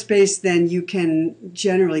is more space than you can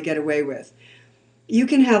generally get away with. You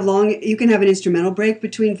can have an instrumental break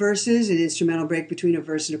between verses, an instrumental break between a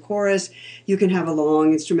verse and a chorus. You can have a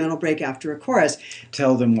long instrumental break after a chorus.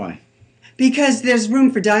 Tell them why. Because there's room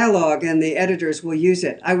for dialogue, and the editors will use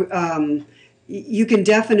it. You can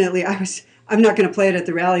definitely. I'm not going to play it at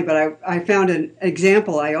the rally, but I found an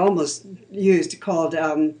example I almost used called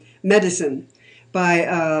 "Medicine" by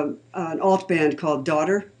an alt band called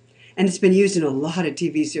Daughter, and it's been used in a lot of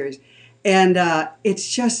TV series. And it's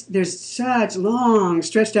just, there's such long,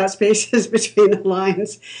 stretched out spaces between the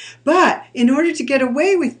lines. But in order to get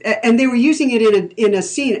away with, and they were using it in a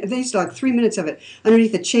scene, they used like 3 minutes of it,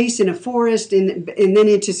 underneath a chase in a forest, and then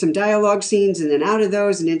into some dialogue scenes, and then out of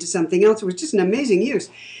those, and into something else. It was just an amazing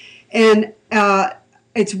use. And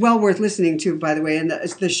it's well worth listening to, by the way. And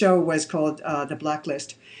the show was called The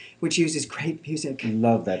Blacklist, which uses great music.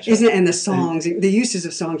 Love that show. Isn't it? And the songs, the uses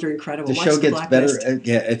of songs are incredible. The show gets better.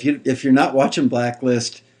 Yeah, if you're not watching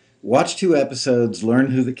Blacklist, watch 2 episodes,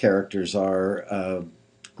 learn who the characters are.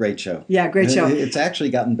 Great show. Yeah, great show. It's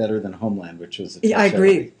actually gotten better than Homeland, which was a I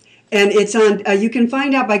agree. And it's on. You can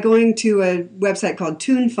find out by going to a website called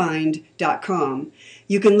tunefind.com.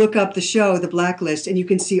 You can look up the show, The Blacklist, and you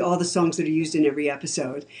can see all the songs that are used in every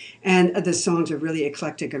episode. And the songs are really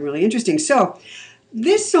eclectic and really interesting. So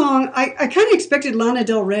this song, I kind of expected Lana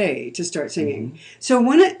Del Rey to start singing. Mm-hmm. So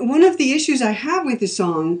one of the issues I have with this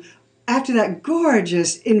song, after that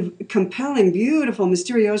gorgeous, compelling, beautiful,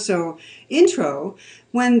 mysterioso intro,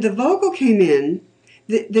 when the vocal came in,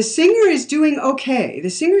 the singer is doing okay. The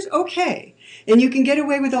singer's okay. And you can get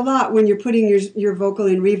away with a lot when you're putting your vocal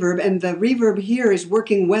in reverb, and the reverb here is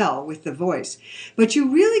working well with the voice. But you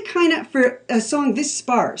really kind of, for a song this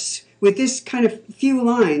sparse, with this kind of few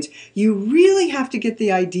lines, you really have to get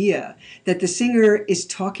the idea that the singer is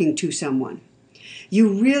talking to someone.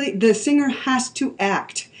 The singer has to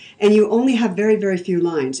act, and you only have very, very few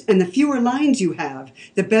lines. And the fewer lines you have,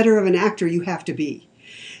 the better of an actor you have to be.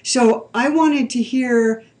 So I wanted to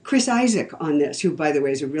hear Chris Isaak on this, who, by the way,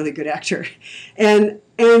 is a really good actor. And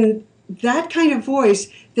that kind of voice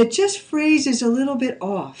that just phrases a little bit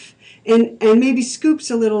off, and maybe scoops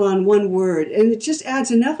a little on one word, and it just adds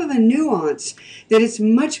enough of a nuance that it's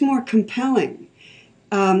much more compelling.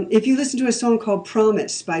 If you listen to a song called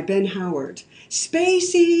Promise by Ben Howard,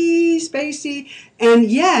 spacey, and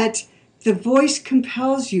yet the voice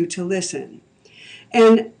compels you to listen.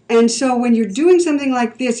 And so when you're doing something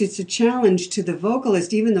like this, it's a challenge to the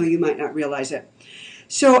vocalist, even though you might not realize it.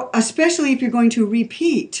 So especially if you're going to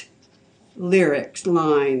repeat lyrics,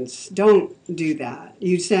 lines, don't do that.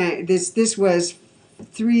 You say this was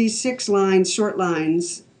 6 lines, short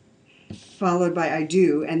lines, followed by I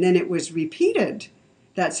do, and then it was repeated,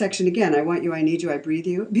 that section again. I want you, I need you, I breathe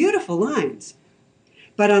you. Beautiful lines.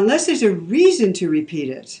 But unless there's a reason to repeat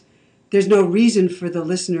it, there's no reason for the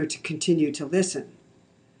listener to continue to listen.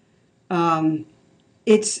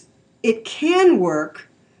 It can work.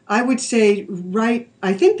 I would say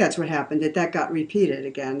I think that's what happened, that got repeated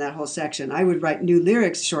again, that whole section. I would write new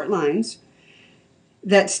lyrics, short lines,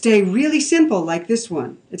 that stay really simple, like this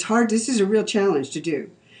one. It's hard, this is a real challenge to do.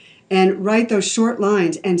 And write those short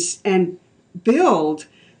lines and build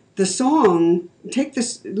the song,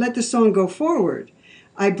 let the song go forward.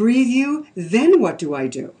 I breathe you, then what do I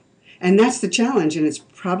do? And that's the challenge, and it's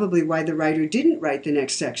probably why the writer didn't write the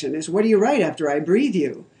next section, is what do you write after I breathe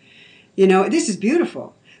you? You know, this is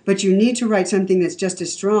beautiful. But you need to write something that's just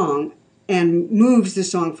as strong and moves the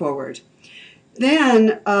song forward.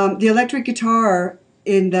 Then the electric guitar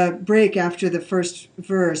in the break after the first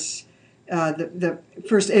verse, the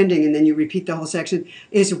first ending, and then you repeat the whole section,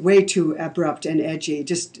 is way too abrupt and edgy.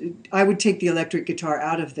 I would take the electric guitar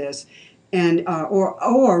out of this, and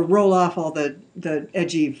or roll off all the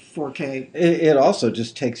edgy 4K. It also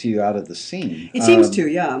just takes you out of the scene. It seems to,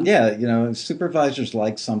 yeah. Yeah, supervisors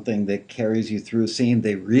like something that carries you through a scene.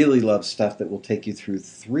 They really love stuff that will take you through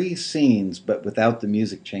 3 scenes, but without the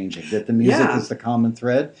music changing. That the music is the common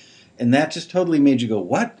thread, and that just totally made you go,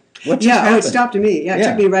 what? What just Yeah, happened? it stopped me. Yeah, it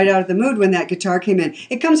took me right out of the mood when that guitar came in.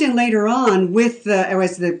 It comes in later on with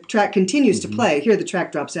as the track continues to play. Here the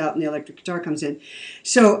track drops out and the electric guitar comes in.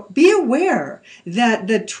 So be aware that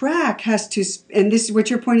the track has to, and this is what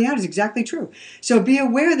you're pointing out is exactly true. So be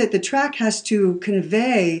aware that the track has to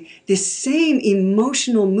convey the same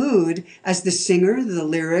emotional mood as the singer, the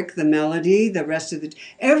lyric, the melody, the rest of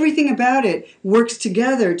everything about it works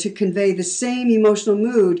together to convey the same emotional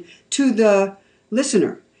mood to the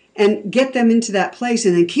listener and get them into that place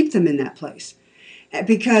and then keep them in that place.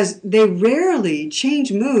 Because they rarely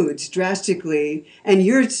change moods drastically, and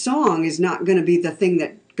your song is not going to be the thing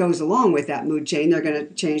that goes along with that mood change. They're going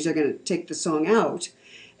to change, they're going to take the song out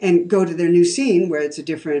and go to their new scene where it's a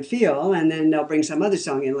different feel, and then they'll bring some other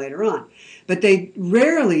song in later on. But they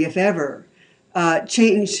rarely, if ever,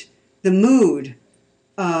 change the mood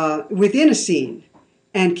within a scene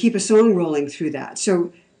and keep a song rolling through that.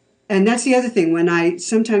 So, and that's the other thing, when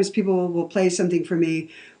sometimes people will play something for me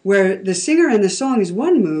where the singer and the song is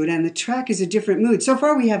one mood and the track is a different mood. So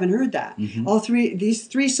far we haven't heard that. These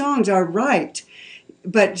three songs are right,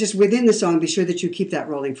 but just within the song, be sure that you keep that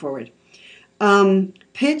rolling forward.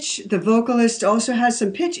 Pitch, the vocalist also has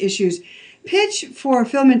some pitch issues. Pitch for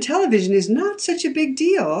film and television is not such a big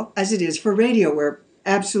deal as it is for radio, where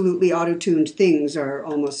absolutely auto-tuned things are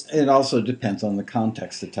almost... It also depends on the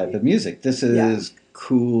context, the type of music. This is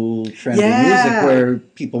cool, trendy music where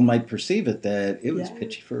people might perceive it that it was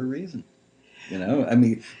pitchy for a reason. You know, I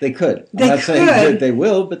mean, they could. I'm not saying that they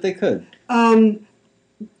will, but they could. For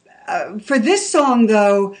this song,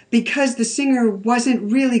 though, because the singer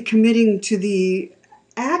wasn't really committing to the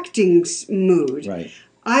acting mood,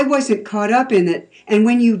 I wasn't caught up in it. And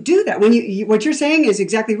when you do that, what you're saying is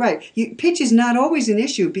exactly right. Pitch is not always an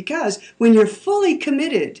issue, because when you're fully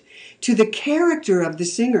committed to the character of the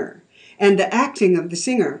singer and the acting of the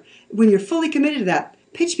singer, when you're fully committed to that,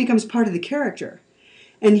 pitch becomes part of the character.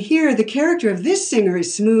 And here, the character of this singer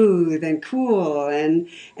is smooth and cool, and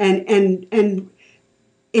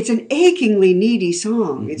it's an achingly needy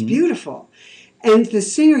song. It's beautiful. And the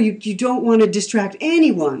singer, you don't want to distract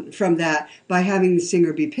anyone from that by having the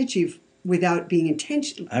singer be pitchy without being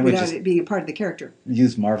intentional, without it being a part of the character.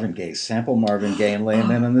 Use Marvin Gaye, sample Marvin Gaye and lay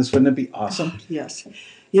him in on this. Wouldn't it be awesome? Yes.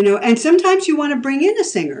 You know, and sometimes you want to bring in a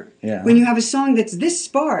singer. Yeah. When you have a song that's this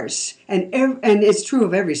sparse, and it's true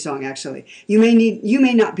of every song actually. You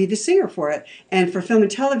may not be the singer for it. And for film and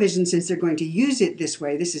television, since they're going to use it this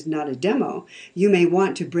way, this is not a demo. You may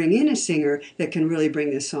want to bring in a singer that can really bring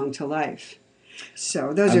this song to life.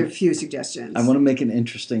 So those are a few suggestions. I want to make an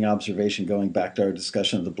interesting observation going back to our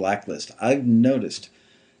discussion of the blacklist. I've noticed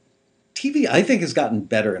TV, I think, has gotten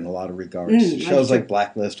better in a lot of regards. Shows like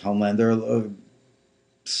Blacklist, Homeland, there are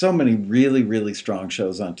so many really, really strong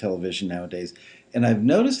shows on television nowadays. And I've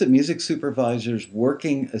noticed that music supervisors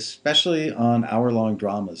working especially on hour-long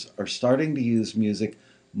dramas are starting to use music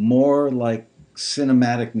more like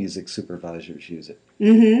cinematic music supervisors use it.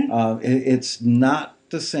 It's not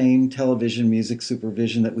the same television music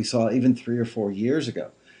supervision that we saw even 3 or 4 years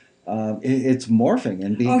ago. It's morphing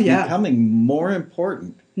and becoming more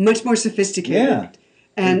important. Much more sophisticated. Yeah.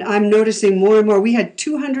 And I'm noticing more and more. We had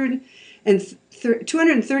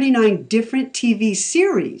 239 different TV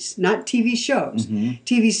series, not TV shows,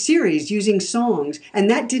 TV series using songs.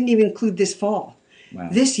 And that didn't even include this fall. Wow.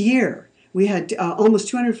 This year, we had almost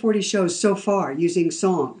 240 shows so far using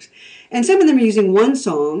songs. And some of them are using one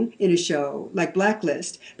song in a show, like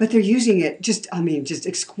Blacklist, but they're using it just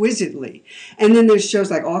exquisitely. And then there's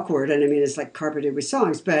shows like Awkward, and I mean, it's like carpeted with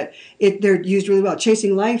songs, but they're used really well.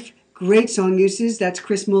 Chasing Life, great song uses. That's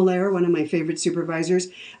Chris Moller, one of my favorite supervisors.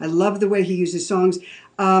 I love the way he uses songs.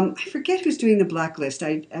 I forget who's doing the Blacklist.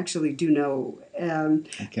 I actually do know. I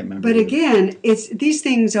can't remember. But again, these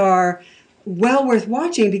things are well worth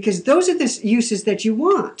watching, because those are the uses that you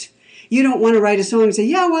want. You don't want to write a song and say,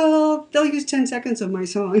 yeah, well, they'll use 10 seconds of my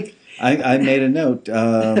song. I made a note.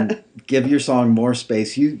 Give your song more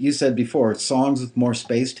space. You said before, songs with more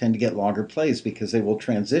space tend to get longer plays because they will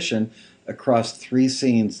transition across 3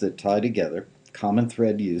 scenes that tie together, common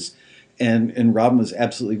thread use. And Robin was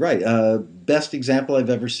absolutely right. Best example I've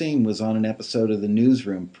ever seen was on an episode of The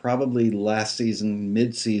Newsroom, probably last season,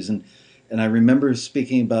 mid-season. And I remember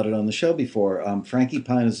speaking about it on the show before. Frankie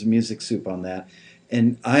Pine is a music soup on that.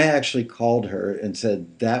 And I actually called her and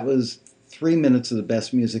said, that was 3 minutes of the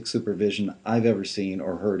best music supervision I've ever seen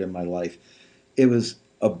or heard in my life. It was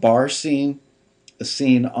a bar scene, a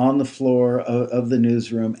scene on the floor of the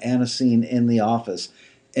newsroom, and a scene in the office.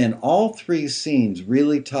 And all 3 scenes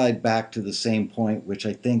really tied back to the same point, which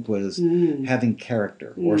I think was having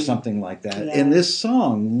character or something like that. Yeah. And this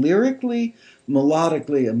song, lyrically,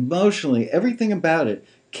 melodically, emotionally, everything about it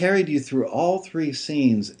carried you through all three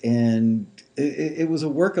scenes, and it was a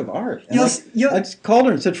work of art. And I just called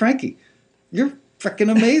her and said, Frankie, you're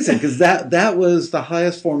freaking amazing, because that was the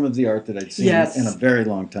highest form of the art that I'd seen in a very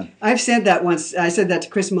long time. I've said that once. I said that to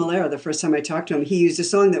Chris Malera the first time I talked to him. He used a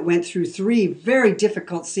song that went through 3 very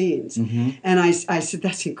difficult scenes. And I said,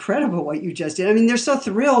 that's incredible what you just did. I mean, they're so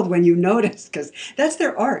thrilled when you notice, because that's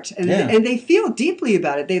their art. And, and they feel deeply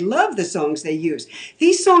about it. They love the songs they use.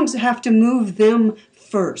 These songs have to move them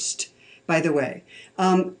first, by the way.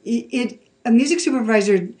 A music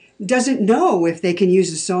supervisor doesn't know if they can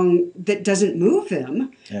use a song that doesn't move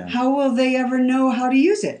them. How will they ever know how to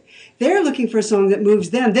use it? They're looking for a song that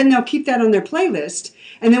moves them. Then they'll keep that on their playlist.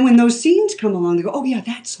 And then when those scenes come along, they go, oh, yeah,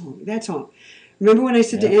 that song, that song. Remember when I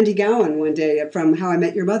said to Andy Gowan one day from How I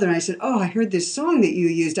Met Your Mother, and I said, oh, I heard this song that you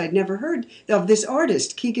used. I'd never heard of this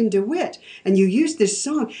artist, Keegan DeWitt, and you used this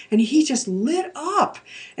song. And he just lit up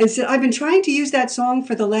and said, I've been trying to use that song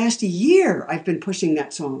for the last year. I've been pushing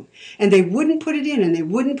that song. And they wouldn't put it in, and they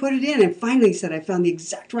wouldn't put it in. And finally he said, I found the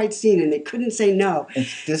exact right scene, and they couldn't say no. And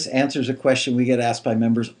this answers a question we get asked by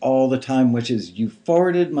members all the time, which is, you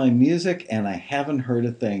forwarded my music, and I haven't heard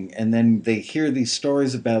a thing. And then they hear these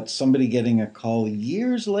stories about somebody getting a call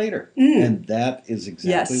years later, and that is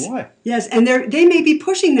exactly why. Yes, and they may be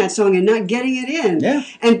pushing that song and not getting it in. Yeah.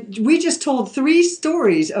 And we just told 3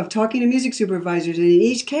 stories of talking to music supervisors, and in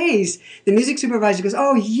each case, the music supervisor goes,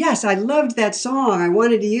 oh, yes, I loved that song. I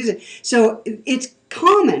wanted to use it. So it's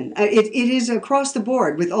common. It is across the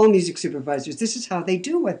board with all music supervisors. This is how they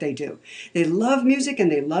do what they do. They love music and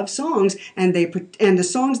they love songs, and the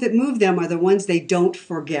songs that move them are the ones they don't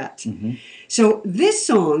forget. So this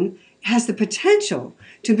song has the potential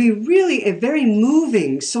to be really a very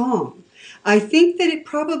moving song. I think that it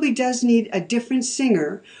probably does need a different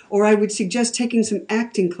singer, or I would suggest taking some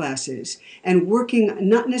acting classes and working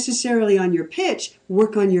not necessarily on your pitch,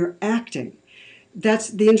 work on your acting. That's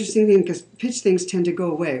the interesting thing, because pitch things tend to go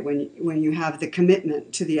away when you have the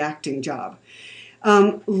commitment to the acting job.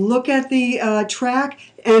 Look at the track,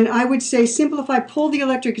 and I would say simplify, pull the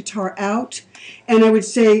electric guitar out, and I would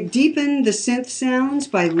say deepen the synth sounds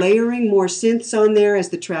by layering more synths on there as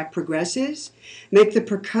the track progresses. Make the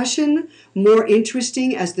percussion more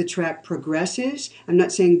interesting as the track progresses. I'm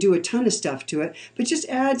not saying do a ton of stuff to it, but just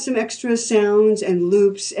add some extra sounds and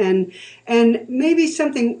loops and maybe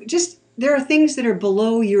something, just there are things that are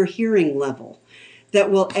below your hearing level that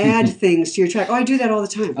will add things to your track. Oh, I do that all the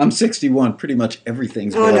time. I'm 61. Pretty much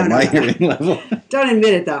everything's below my hearing level. Don't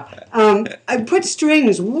admit it, though. I put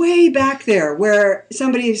strings way back there where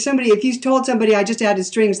somebody, if you told somebody I just added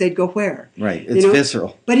strings, they'd go, where? Right. It's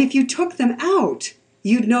visceral. But if you took them out,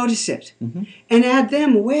 you'd notice it. And add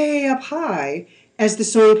them way up high as the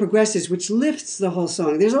song progresses, which lifts the whole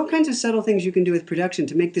song. There's all kinds of subtle things you can do with production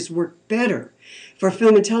to make this work better for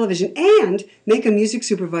film and television, and make a music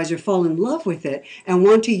supervisor fall in love with it and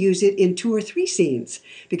want to use it in 2 or 3 scenes,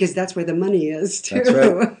 because that's where the money is, too. That's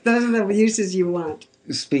right. Those are the uses you want.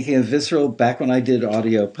 Speaking of visceral, back when I did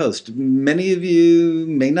audio post, many of you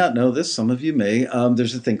may not know this, some of you may,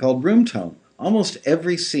 there's a thing called room tone. Almost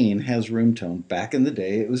every scene has room tone. Back in the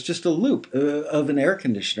day, it was just a loop of an air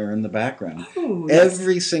conditioner in the background. Oh, yes.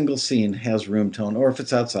 Every single scene has room tone, or if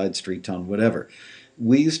it's outside, street tone, whatever.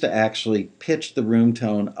 We used to actually pitch the room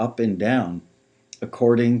tone up and down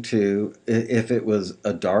according to, if it was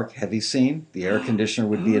a dark, heavy scene, the air conditioner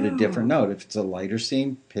would be at a different note. If it's a lighter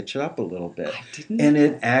scene, pitch it up a little bit. And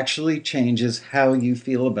it actually changes how you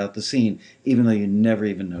feel about the scene, even though you never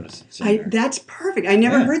even notice it. That's perfect. I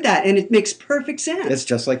never heard that, and it makes perfect sense. It's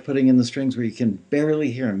just like putting in the strings where you can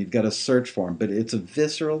barely hear them. You've got to search for them, but it's a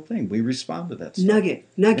visceral thing. We respond to that stuff.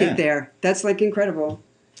 Nugget there. That's like incredible.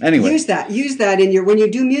 Anyway. Use that in when you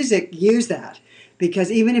do music, use that.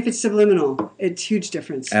 Because even if it's subliminal, it's a huge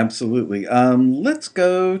difference. Absolutely. Let's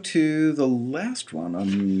go to the last one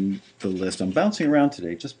on the list. I'm bouncing around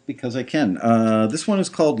today just because I can. This one is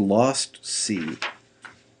called Lost Sea.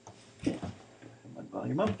 My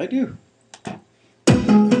volume up? I do.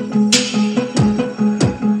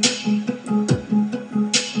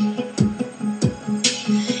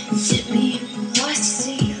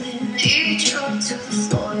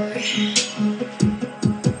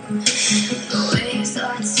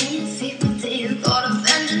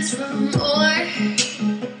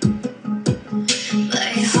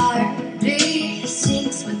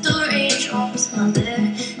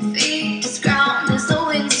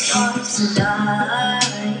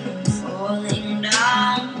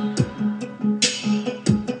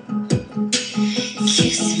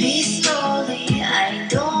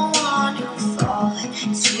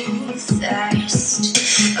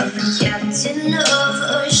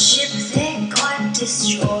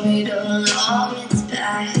 Destroy.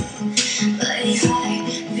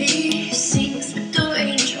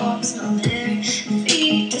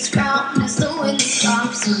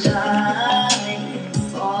 ups and downs,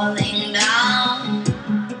 falling down.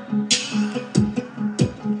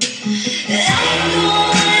 I don't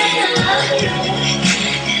wanna love you,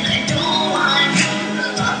 and I don't want you to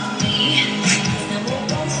love me. Then we'll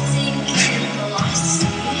both sink in the lost sea,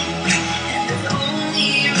 and there's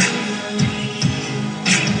only room for me.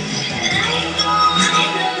 And I don't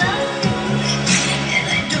wanna love you, and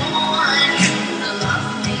I don't want you to love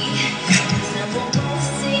me. Then we'll both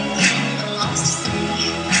sink in the lost sea,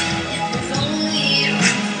 and there's only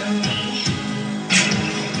room for me.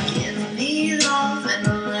 Give me love and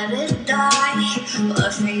I'll let it die.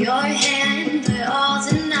 But for your hand, I all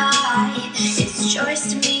deny. It's choice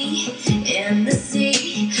to me in the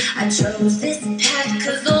sea. I chose this path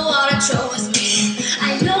cause the water chose me.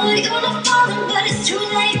 I know you're gonna follow, but it's too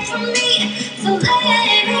late for me. So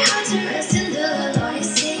lay my heart to rest in the Lord,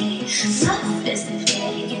 see. Love is the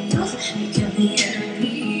plague and you've become the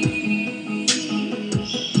enemy.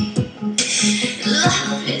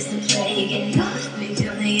 Love is the plague and you've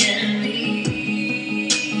become the enemy.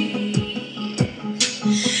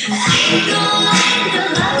 I don't wanna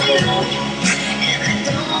love you, and I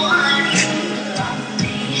don't want you to love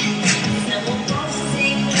me. Then we'll both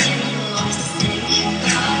sink in the lost sea.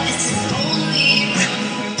 This is only room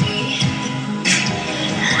for me.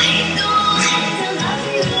 I don't wanna love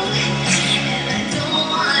you, and I don't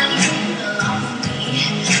want you to love me.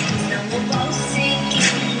 Then we'll both sink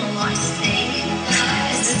in the lost sea.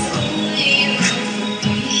 This is only room for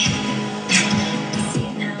me. See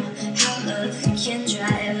now how love can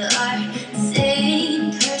drive our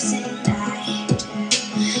sane person mad.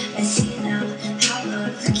 I see now how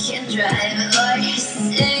love can drive our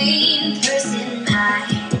sane person mad.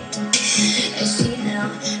 I see now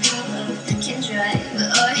how love can drive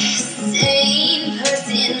our sane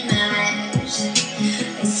person mad.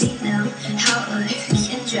 I see now how love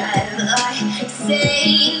can drive our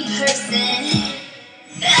sane person.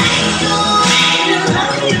 I don't wanna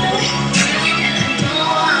love you, and I don't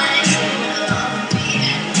want you to love me.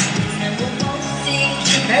 Then we'll both sink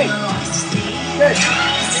in Hey. the lost sea. Good.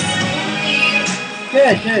 This is only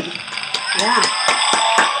Good, good. Yeah.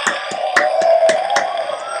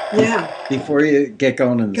 Yeah. Before you get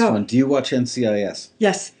going on this Go. one, do you watch NCIS?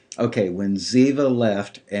 Yes. Okay, when Ziva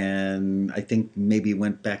left and I think maybe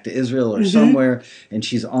went back to Israel or Mhm. somewhere, and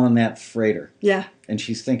she's on that freighter, Yeah. and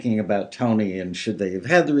she's thinking about Tony and should they have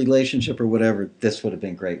had the relationship or whatever, this would have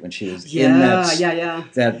been great when she was in Yeah. that, Yeah.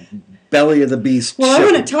 that belly of the beast Well, I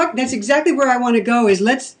ship. want to talk. That's exactly where I want to go.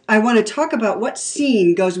 I want to talk about what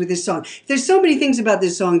scene goes with this song. There's so many things about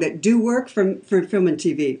this song that do work for film and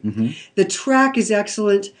TV. Mhm. The track is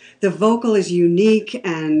excellent. The vocal is unique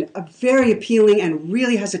and very appealing, and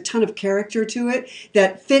really has a ton of character to it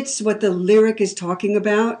that fits what the lyric is talking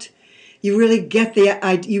about. You really get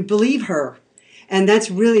you believe her, and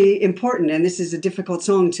that's really important. And this is a difficult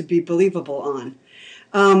song to be believable on.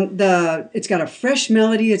 It's got a fresh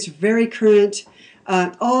melody. It's very current.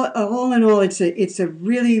 All in all, it's a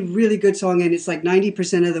really, really good song, and it's like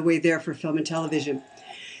 90% of the way there for film and television.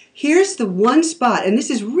 Here's the one spot, and this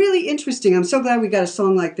is really interesting. I'm so glad we got a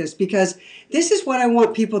song like this, because this is what I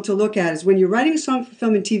want people to look at, is when you're writing a song for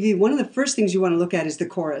film and TV, one of the first things you want to look at is the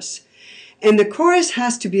chorus. And the chorus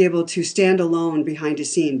has to be able to stand alone behind a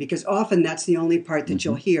scene, because often that's the only part that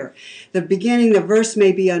you'll hear. The beginning, the verse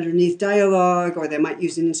may be underneath dialogue, or they might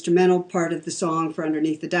use an instrumental part of the song for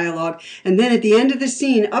underneath the dialogue. And then at the end of the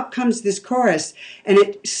scene, up comes this chorus, and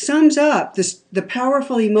it sums up the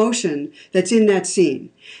powerful emotion that's in that scene.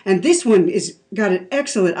 And this one is got an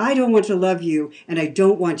excellent, I don't want to love you, and I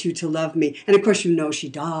don't want you to love me. And of course, you know she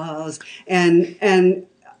does. And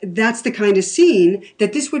that's the kind of scene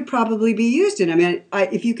that this would probably be used in. I mean,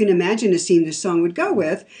 if you can imagine a scene this song would go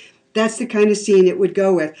with, that's the kind of scene it would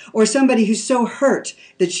go with. Or somebody who's so hurt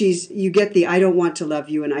that you get the I don't want to love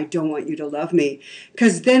you and I don't want you to love me.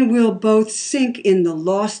 Because then we'll both sink in the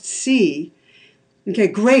lost sea. Okay,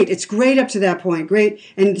 great. It's great up to that point. Great.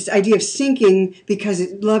 And this idea of sinking because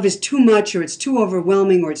love is too much, or it's too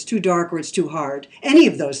overwhelming, or it's too dark, or it's too hard. Any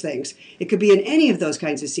of those things. It could be in any of those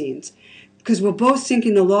kinds of scenes. Because we'll both sink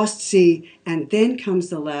in the lost sea, and then comes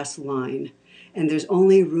the last line. And there's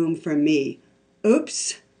only room for me.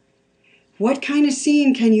 Oops. What kind of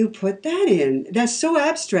scene can you put that in? That's so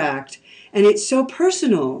abstract, and it's so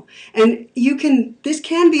personal. And this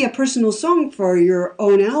can be a personal song for your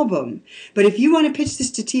own album. But if you want to pitch this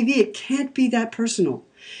to TV, it can't be that personal.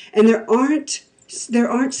 And there aren't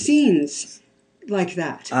scenes like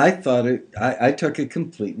that. I took it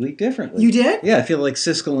completely differently. You did? Yeah, I feel like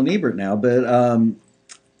Siskel and Ebert now, but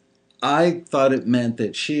I thought it meant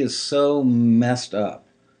that she is so messed up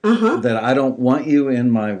Uh-huh. that I don't want you in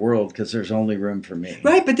my world because there's only room for me.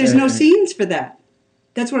 Right, but there's no scenes for that.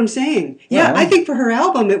 That's what I'm saying. Yeah, Well, I think for her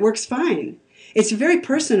album it works fine. It's very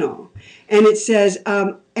personal, and it says,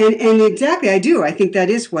 and exactly, I do. I think that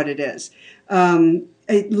is what it is.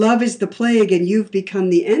 Love is the plague, and you've become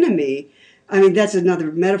the enemy. I mean, that's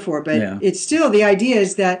another metaphor, but Yeah. it's still the idea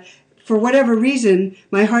is that for whatever reason,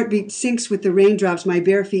 my heartbeat sinks with the raindrops, my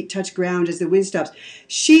bare feet touch ground as the wind stops.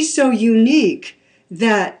 She's so unique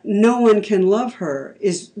that no one can love her.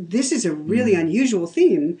 This is a really unusual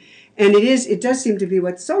theme, and it does seem to be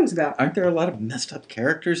what the song's about. aren't there a lot of messed up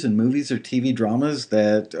characters in movies or TV dramas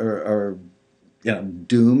that are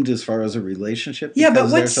doomed as far as a relationship? Yeah, but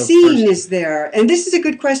because what they're so scene is there? And this is a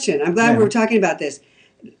good question. I'm glad Yeah. we're talking about this.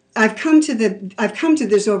 I've come to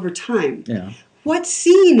this over time. Yeah. What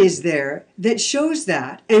scene is there that shows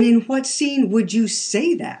that? And in what scene would you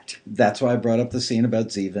say that? That's why I brought up the scene about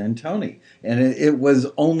Ziva and Tony. And it was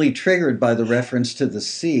only triggered by the reference to the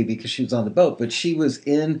sea because she was on the boat. But she was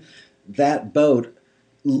in that boat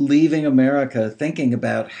leaving America thinking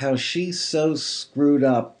about how she's so screwed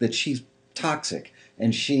up that she's toxic.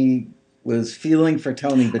 And she was feeling for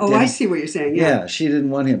Tony, but Oh, I see what you're saying. Yeah. she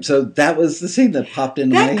didn't want him. So that was the scene that popped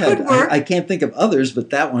into That my head. could work. I can't think of others,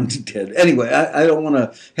 but that one did. Anyway, I don't want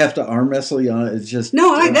to have to arm wrestle you on it. It's just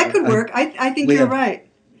No, that could work. I think we you're have- right.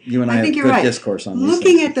 You and I I have think good you're right. discourse on these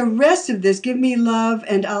Looking things. at the rest of this, give me love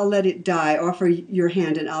and I'll let it die. Offer your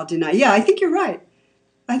hand and I'll deny. Yeah, I think you're right.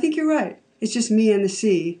 I think you're right. It's just me and the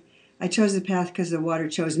sea. I chose the path because the water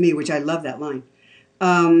chose me, which I love that line.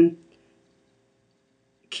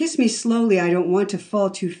 Kiss me slowly, I don't want to fall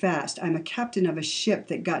too fast. I'm a captain of a ship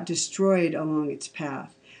that got destroyed along its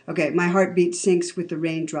path. Okay, my heartbeat sinks with the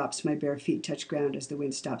raindrops. My bare feet touch ground as the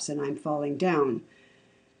wind stops and I'm falling down.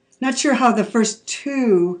 Not sure how the first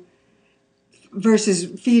two verses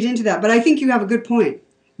feed into that, but I think you have a good point.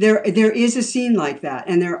 There is a scene like that,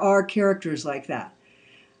 and there are characters like that.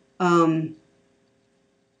 I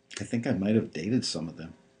think I might have dated some of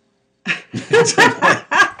them.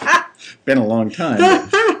 Been a long time.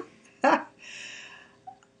 but-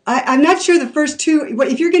 I'm not sure the first two.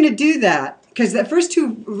 If you're going to do that, because the first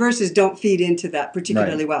two verses don't feed into that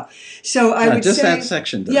particularly well. So I would just say that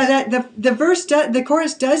section does. Yeah, the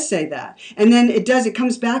chorus does say that, and then it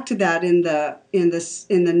comes back to that in the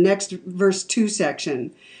next verse 2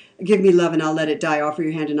 section. Give me love and I'll let it die. Offer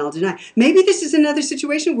your hand and I'll deny. Maybe this is another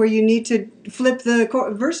situation where you need to flip the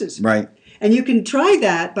verses. Right. And you can try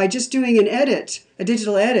that by just doing an edit, a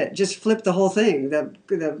digital edit. Just flip the whole thing, the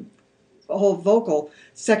whole vocal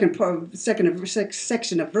section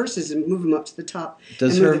of verses, and move them up to the top.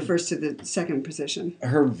 Does and move her- the first to the second position.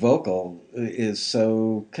 Her vocal is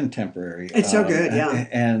so contemporary. It's so good, yeah.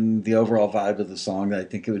 And the overall vibe of the song, I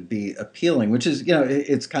think it would be appealing, which is,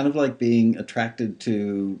 it's kind of like being attracted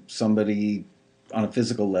to somebody on a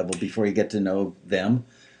physical level before you get to know them.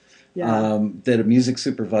 Yeah. That a music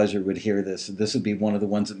supervisor would hear this. This would be one of the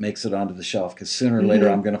ones that makes it onto the shelf because sooner or later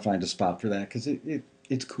I'm going to find a spot for that because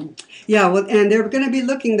it's cool. Yeah, well, and they're going to be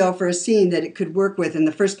looking, though, for a scene that it could work with. And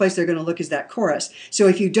the first place they're going to look is that chorus. So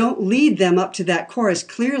if you don't lead them up to that chorus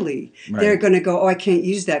clearly, they're going to go, oh, I can't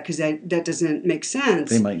use that because that doesn't make sense.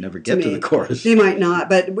 They might never get to the chorus. They might not.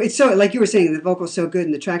 But it's so, like you were saying, the vocal's so good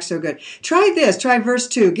and the track's so good. Try this. Try verse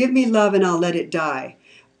 2. Give me love and I'll let it die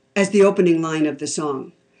as the opening line of the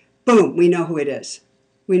song. Boom, we know who it is.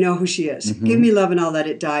 We know who she is. Mm-hmm. Give me love and I'll let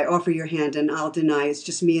it die. Offer your hand and I'll deny. It's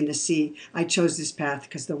just me and the sea. I chose this path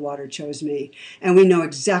because the water chose me. And we know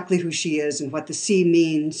exactly who she is and what the sea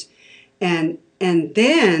means. And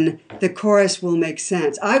then the chorus will make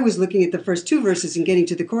sense. I was looking at the first two verses and getting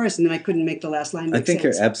to the chorus, and then I couldn't make the last line make sense. I think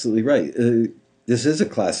you're absolutely right. This is a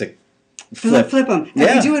classic Flip them. And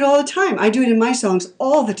Yeah. we do it all the time. I do it in my songs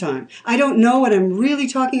all the time. I don't know what I'm really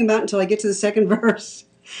talking about until I get to the second verse.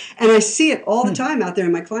 And I see it all the time out there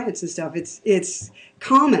in my clients and stuff. It's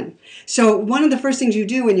common. So one of the first things you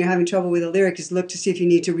do when you're having trouble with a lyric is look to see if you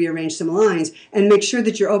need to rearrange some lines and make sure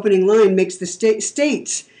that your opening line makes the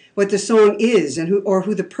states what the song is and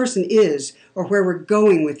who the person is or where we're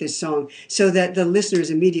going with this song so that the listener is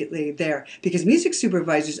immediately there. Because music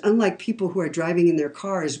supervisors, unlike people who are driving in their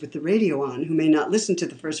cars with the radio on, who may not listen to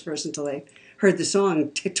the first verse until they heard the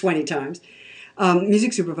song 20 times,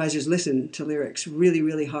 music supervisors listen to lyrics really,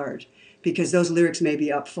 really hard because those lyrics may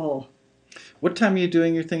be up full. What time are you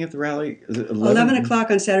doing your thing at the rally? Is it 11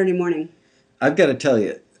 o'clock on Saturday morning. I've got to tell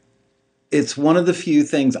you, it's one of the few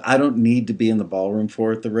things I don't need to be in the ballroom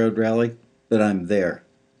for at the Road Rally, but I'm there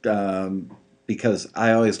because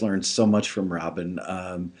I always learn so much from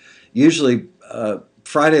Robin. Usually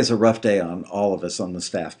Friday's a rough day on all of us on the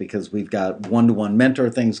staff because we've got one-to-one mentor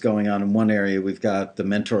things going on in one area. We've got the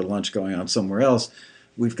mentor lunch going on somewhere else.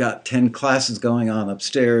 We've got 10 classes going on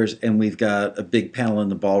upstairs, and we've got a big panel in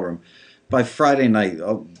the ballroom. By Friday night,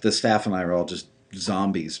 the staff and I are all just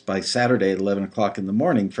zombies. By Saturday at 11 o'clock in the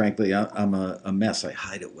morning, frankly, I'm a mess. I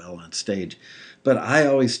hide it well on stage. But I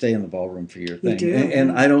always stay in the ballroom for your thing. You do?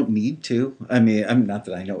 And I don't need to. I mean, I'm not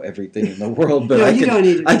that I know everything in the world, but No, you don't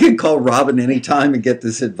need to. I can call Robin anytime and get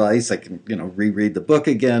this advice. I can, reread the book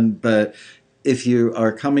again. But if you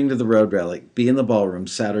are coming to the Road Rally, be in the ballroom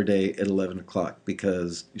Saturday at 11 o'clock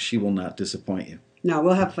because she will not disappoint you. No,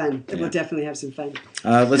 we'll have fun. Yeah. We'll definitely have some fun.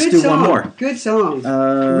 Let's Good do song. one more. Good song.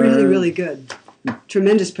 Really, really good.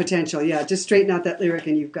 Tremendous potential. Yeah, just straighten out that lyric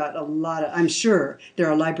and you've got a lot of, I'm sure there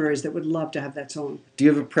are libraries that would love to have that song. Do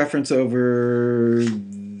you have a preference over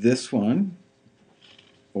this one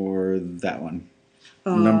or that one?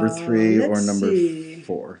 Number 3 or let's number see.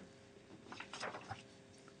 4?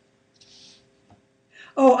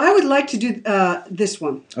 Oh, I would like to do this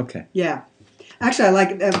one. Okay. Yeah. Actually, I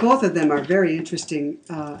like both of them are very interesting,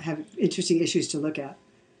 have interesting issues to look at.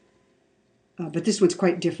 But this one's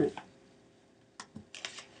quite different.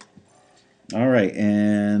 All right,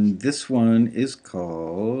 and this one is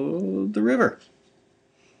called The River.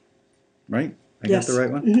 Right? I Yes. got the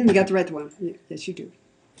right one? Mm-hmm, you got the right one. Yes, you do.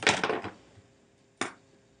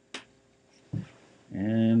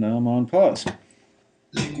 And I'm on pause.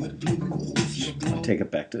 Liquid blue with your glow. Take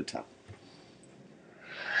it back to the top.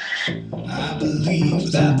 I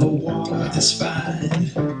believe that the water is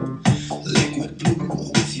fine. Liquid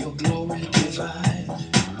blue with your glory divine.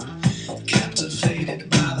 Captivated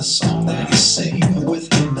by the song that you sing with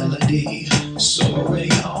the melody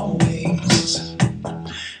soaring on wings.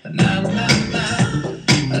 Na na na, na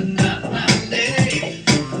na na, nay.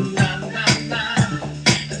 Na na na,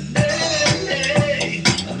 nay, nay.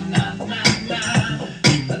 Na na na,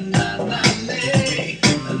 na na, nay.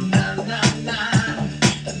 Na na na,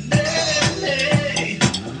 nay, nay.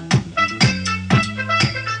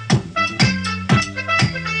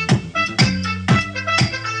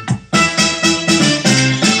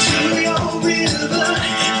 To your river,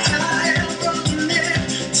 I am running.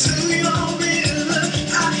 To your river,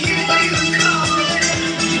 I hear you calling.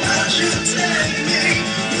 Won't you take me?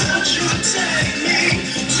 Won't you take me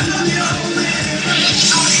to your river?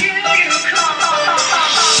 I hear you calling.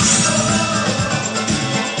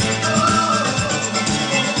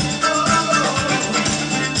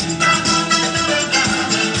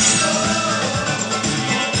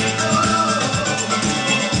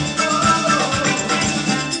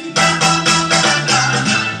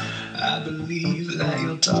 I believe that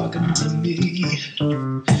you're talking to me.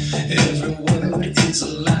 Every word is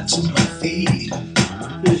a light to my feet.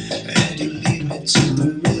 And you lead me to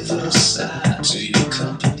the riverside, to your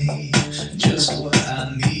company, just what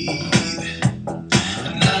I need.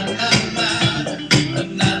 Na na na,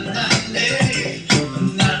 na na nay,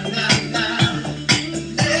 na na na,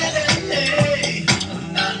 nay nay,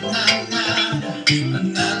 na na na, na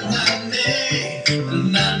na nay,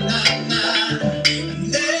 na na na,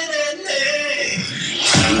 nay nay.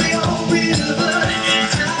 To your river,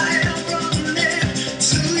 I am running.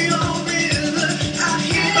 To your river, I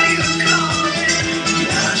hear you calling.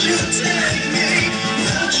 Won't you take me?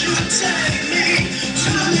 Won't you take me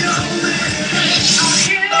to your river? I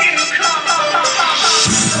hear you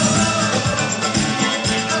calling.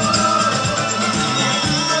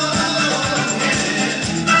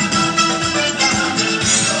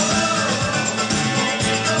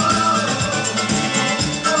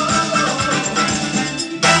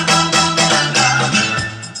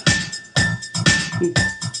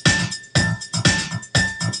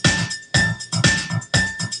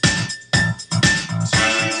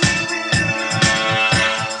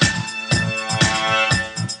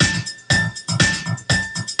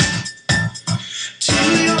 To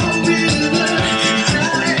your river,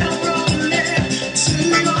 I am running. To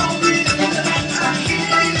your river, I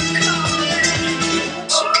hear you calling.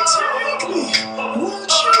 Won't you take me?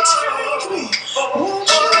 Won't you take me? Won't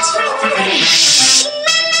you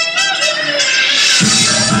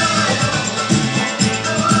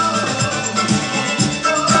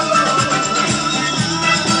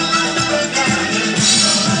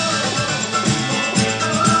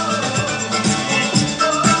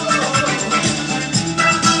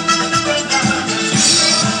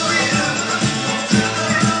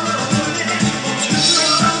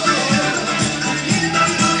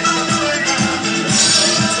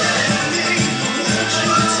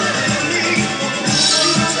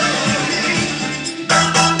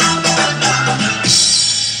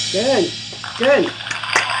Good. Good.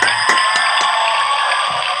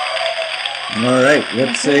 All right,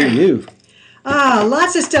 what say you?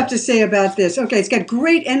 Lots of stuff to say about this. Okay, it's got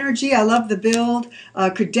great energy. I love the build.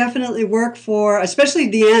 Could definitely work for, especially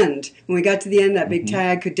the end. When we got to the end, that big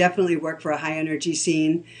tag could definitely work for a high energy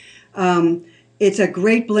scene. It's a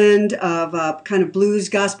great blend of kind of blues,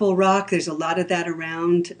 gospel rock. There's a lot of that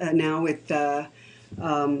around now with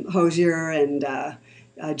Hosier and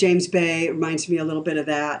James Bay. It reminds me a little bit of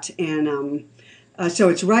that. And so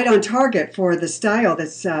it's right on target for the style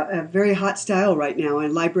that's a very hot style right now,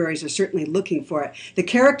 and libraries are certainly looking for it. The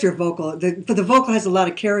character vocal, the vocal has a lot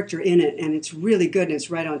of character in it, and it's really good, and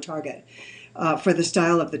it's right on target for the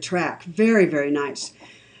style of the track. Very, very nice.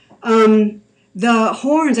 The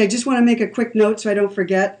horns, I just want to make a quick note so I don't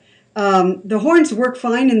forget. The horns work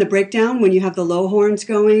fine in the breakdown when you have the low horns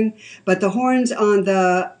going, but the horns on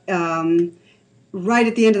the right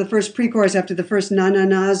at the end of the first pre-chorus after the first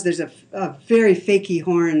na-na-nas, there's a very fakey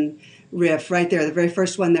horn riff right there, the very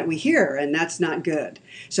first one that we hear, and that's not good.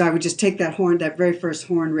 So I would just take that very first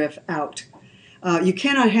horn riff out. You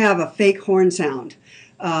cannot have a fake horn sound.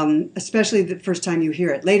 Especially the first time you hear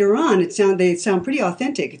it. Later on, they sound pretty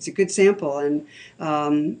authentic. It's a good sample, and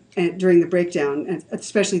during the breakdown,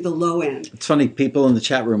 especially the low end. It's funny, people in the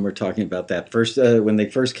chat room were talking about that. First, when they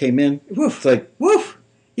first came in, woof, it's like, woof.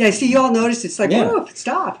 Yeah, see, you all noticed it's like, woof,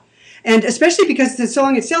 stop. And especially because the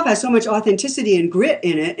song itself has so much authenticity and grit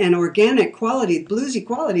in it and organic quality, bluesy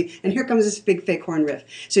quality, and here comes this big fake horn riff.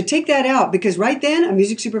 So take that out, because right then, a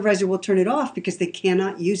music supervisor will turn it off because they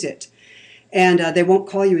cannot use it. And they won't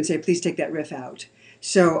call you and say, please take that riff out.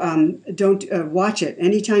 So don't watch it.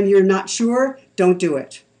 Anytime you're not sure, don't do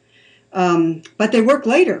it. But they work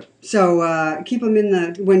later. So keep them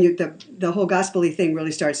in when the whole gospel-y thing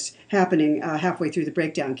really starts happening halfway through the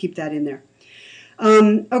breakdown. Keep that in there.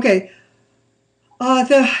 Okay.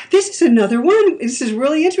 This is another one. This is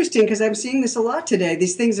really interesting because I'm seeing this a lot today.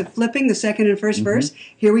 These things of flipping the second and first verse.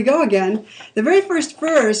 Here we go again. The very first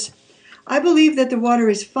verse, I believe that the water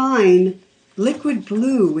is fine, liquid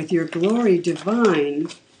blue with your glory divine.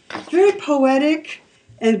 Very poetic,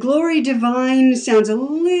 and glory divine sounds a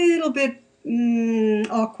little bit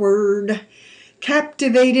awkward.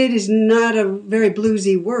 Captivated is not a very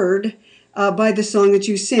bluesy word by the song that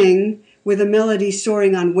you sing, with a melody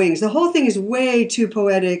soaring on wings. The whole thing is way too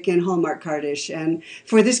poetic and Hallmark cardish, and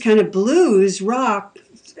for this kind of blues rock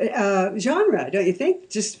genre, don't you think?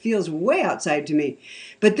 It just feels way outside to me.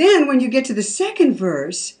 But then when you get to the second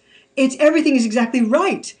verse, everything is exactly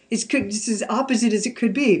right. It's as opposite as it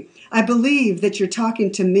could be. I believe that you're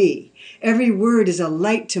talking to me. Every word is a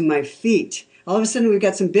light to my feet. All of a sudden we've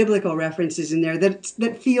got some biblical references in there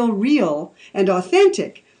that feel real and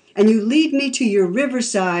authentic. And you lead me to your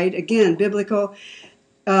riverside, again, biblical.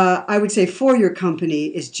 I would say for your company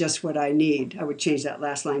is just what I need. I would change that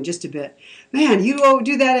last line just a bit. Man, you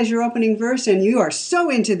do that as your opening verse, and you are so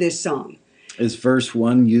into this song. Is verse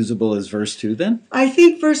 1 usable as verse 2 then? I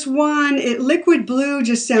think verse 1, liquid blue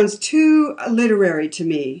just sounds too literary to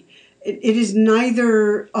me. It is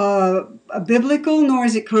neither biblical nor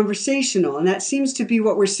is it conversational, and that seems to be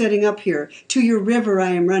what we're setting up here. To your river I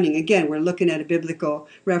am running. Again, we're looking at a biblical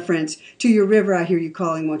reference. To your river I hear you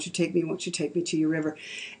calling, won't you take me to your river?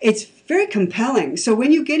 It's very compelling. So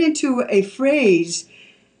when you get into a phrase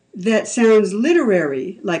that sounds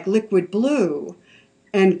literary, like liquid blue,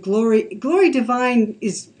 and glory divine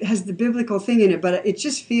has the biblical thing in it, but it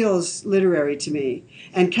just feels literary to me.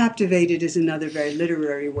 And captivated is another very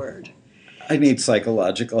literary word. I need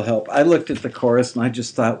psychological help. I looked at the chorus and I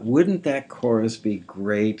just thought, wouldn't that chorus be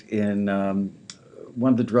great in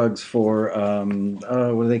one of the drugs for,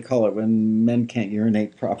 what do they call it, when men can't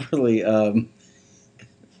urinate properly?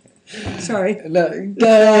 Sorry.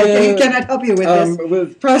 I cannot help you with this.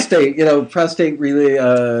 With prostate, prostate really,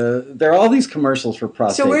 there are all these commercials for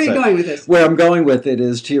prostate. So where are you going with this? Where I'm going with it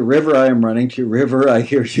is, to your river I am running, to your river I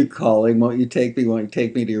hear you calling, won't you take me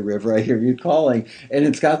to your river I hear you calling. And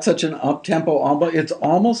it's got such an up-tempo, it's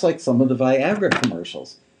almost like some of the Viagra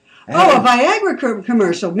commercials. Oh, a Viagra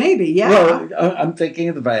commercial, maybe, yeah. Well, I'm thinking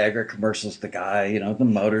of the Viagra commercials, the guy, the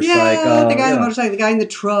motorcycle. Yeah, the guy in the motorcycle, the guy in the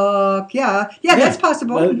truck, yeah, that's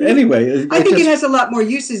possible. Anyway. I think it has a lot more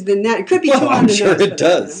uses than that. It could be too on the I'm nose. sure it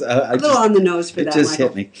does. A little on the nose for that, It just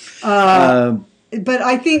Michael. hit me. But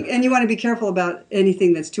I think, and you want to be careful about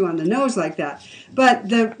anything that's too on the nose like that. But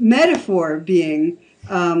the metaphor being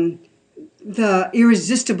the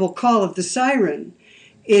irresistible call of the siren,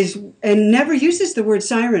 and never uses the word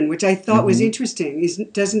siren, which I thought was interesting.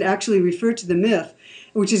 Doesn't actually refer to the myth,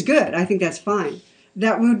 which is good. I think that's fine.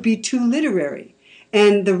 That would be too literary.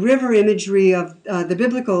 And the river imagery of the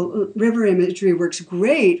biblical river imagery works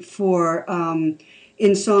great for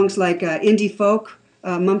in songs like indie folk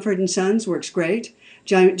Mumford and Sons works great.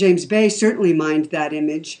 James Bay certainly mined that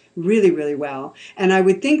image really, really well. And I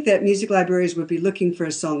would think that music librarians would be looking for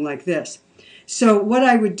a song like this. So what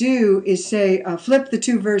I would do is say, flip the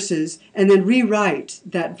two verses and then rewrite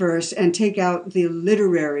that verse and take out the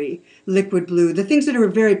literary liquid blue, the things that are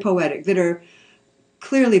very poetic, that are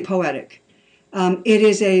clearly poetic. It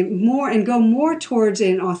is and go more towards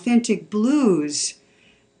an authentic blues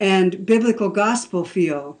and biblical gospel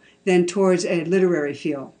feel than towards a literary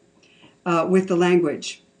feel with the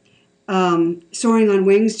language. Soaring on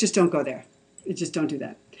Wings, just don't go there. Just don't do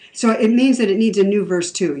that. So it means that it needs a new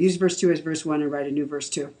verse 2. Use verse 2 as verse 1 and write a new verse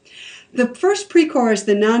 2. The first pre-chorus,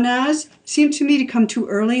 the na-nas, seemed to me to come too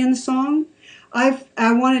early in the song. I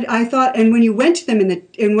thought, and when you went to them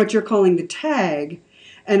in what you're calling the tag,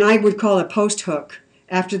 and I would call a post hook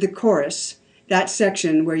after the chorus, that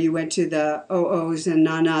section where you went to the oh-ohs and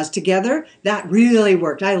na-nas together, that really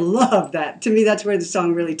worked. I love that. To me, that's where the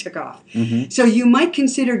song really took off. Mm-hmm. So you might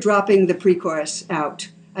consider dropping the pre-chorus out.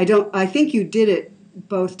 I think you did it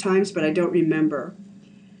both times, but I don't remember.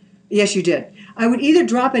 Yes, you did. I would either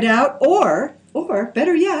drop it out or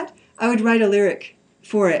better yet, I would write a lyric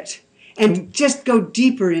for it and just go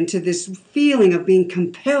deeper into this feeling of being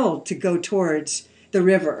compelled to go towards the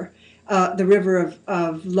river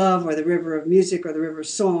of love, or the river of music, or the river of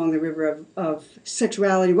song, the river of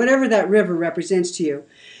sexuality, whatever that river represents to you.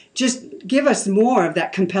 Just give us more of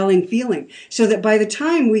that compelling feeling so that by the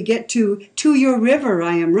time we get to your river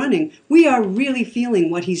I am running, we are really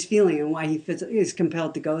feeling what he's feeling and why he is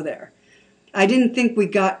compelled to go there. I didn't think we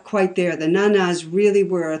got quite there. The na-nas really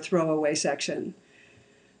were a throwaway section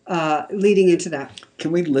leading into that.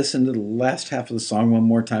 Can we listen to the last half of the song one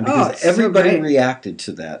more time? Because everybody reacted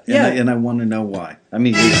to that, and I want to know why. I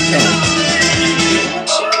mean,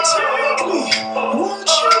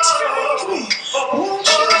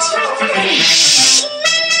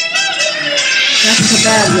 that's the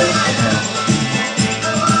bad way.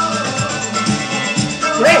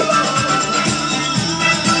 Great.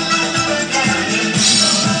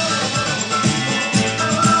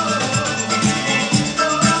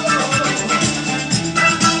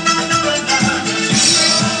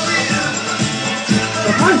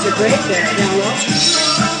 The horns are great there, now look.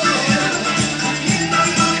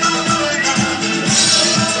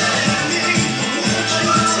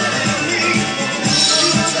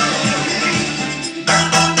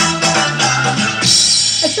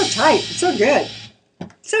 Tight. So good.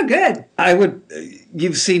 So good.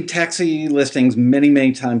 You've seen taxi listings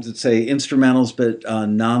many times that say instrumentals, but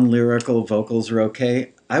non-lyrical vocals are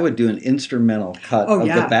okay. I would do an instrumental cut of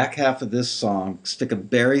the back half of this song, stick a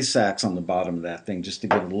bari sax on the bottom of that thing just to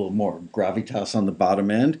give it a little more gravitas on the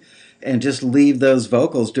bottom end, and just leave those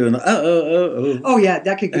vocals doing Oh yeah,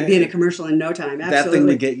 that could be in a commercial in no time. Absolutely. That thing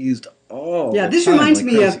would get used all the time. This reminds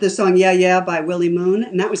me of the song Yeah Yeah by Willie Moon,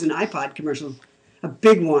 and that was an iPod commercial. A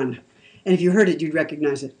big one. And if you heard it, you'd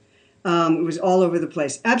recognize it. It was all over the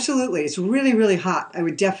place. Absolutely. It's really, really hot. I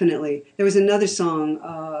would definitely. There was another song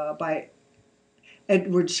by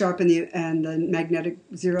Edward Sharpe and the Magnetic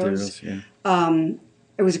Zeros. Yeah.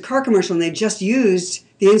 It was a car commercial, and they just used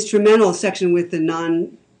the instrumental section with the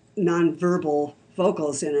non-verbal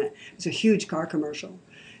vocals in it. It's a huge car commercial.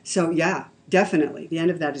 So, yeah. Definitely. The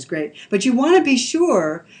end of that is great. But you want to be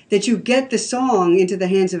sure that you get the song into the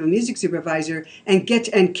hands of a music supervisor and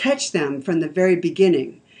catch them from the very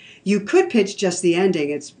beginning. You could pitch just the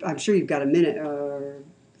ending. I'm sure you've got a minute or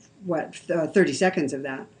 30 seconds of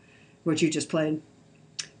that, what you just played.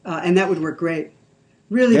 And that would work great.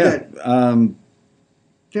 Really good.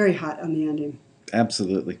 Very hot on the ending.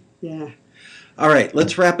 Absolutely. Yeah. All right,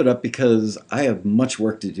 let's wrap it up because I have much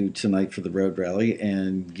work to do tonight for the road rally,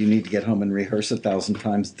 and you need to get home and rehearse 1,000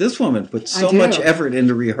 times. This woman puts so much effort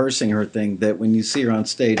into rehearsing her thing that when you see her on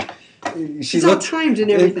stage, she's all timed and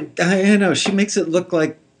everything. I know. She makes it look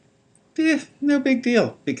like, no big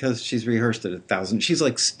deal because she's rehearsed it 1,000. She's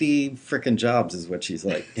like Steve frickin' Jobs is what she's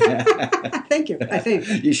like. Thank you, I think.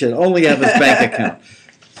 You should only have his bank account.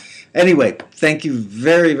 Anyway, thank you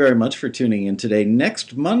very, very much for tuning in today.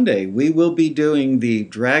 Next Monday, we will be doing the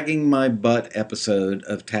Dragging My Butt episode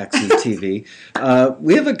of Taxi TV.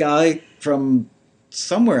 We have a guy from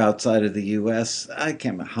somewhere outside of the U.S., I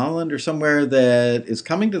can't remember, Holland or somewhere, that is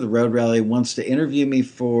coming to the road rally, wants to interview me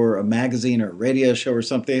for a magazine or a radio show or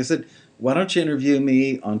something. I said, why don't you interview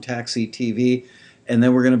me on Taxi TV? And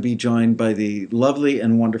then we're going to be joined by the lovely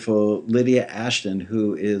and wonderful Lydia Ashton,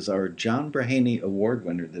 who is our John Brahaney Award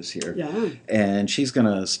winner this year. Yeah. And she's going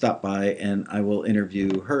to stop by, and I will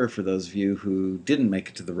interview her for those of you who didn't make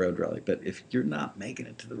it to the road rally. But if you're not making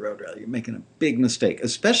it to the road rally, you're making a big mistake,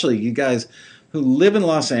 especially you guys who live in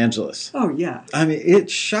Los Angeles. Oh, yeah. I mean,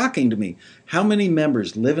 it's shocking to me how many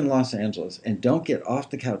members live in Los Angeles and don't get off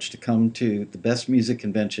the couch to come to the best music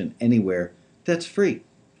convention anywhere that's free.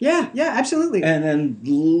 Yeah, absolutely. And then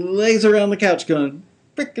lays around the couch going,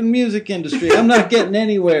 frickin' music industry, I'm not getting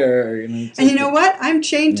anywhere. And you know what? I'm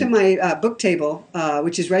chained to my book table,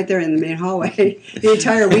 which is right there in the main hallway, the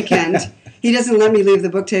entire weekend. He doesn't let me leave the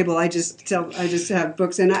book table. I just have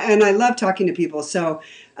books, and I love talking to people. So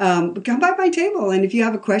come by my table, and if you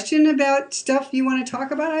have a question about stuff you want to talk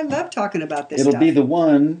about, I love talking about this It'll stuff. be the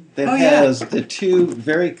one that has the two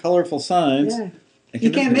very colorful signs. Yeah. You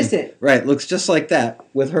can't miss it. Right, looks just like that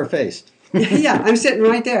with her face. Yeah, I'm sitting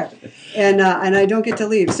right there, and I don't get to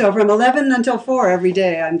leave. So from 11 until 4 every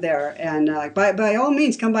day, I'm there. And by all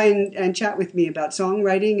means, come by and chat with me about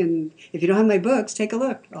songwriting. And if you don't have my books, take a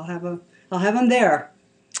look. I'll have them there.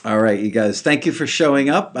 All right, you guys. Thank you for showing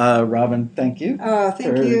up, Robin. Thank you. Oh,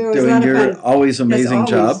 thank for you. It was a doing lot of your fun. always amazing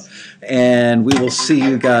job. And we will see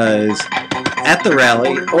you guys at the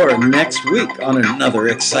rally or next week on another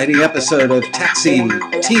exciting episode of Taxi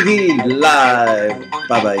TV Live.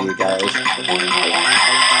 Bye-bye, you guys.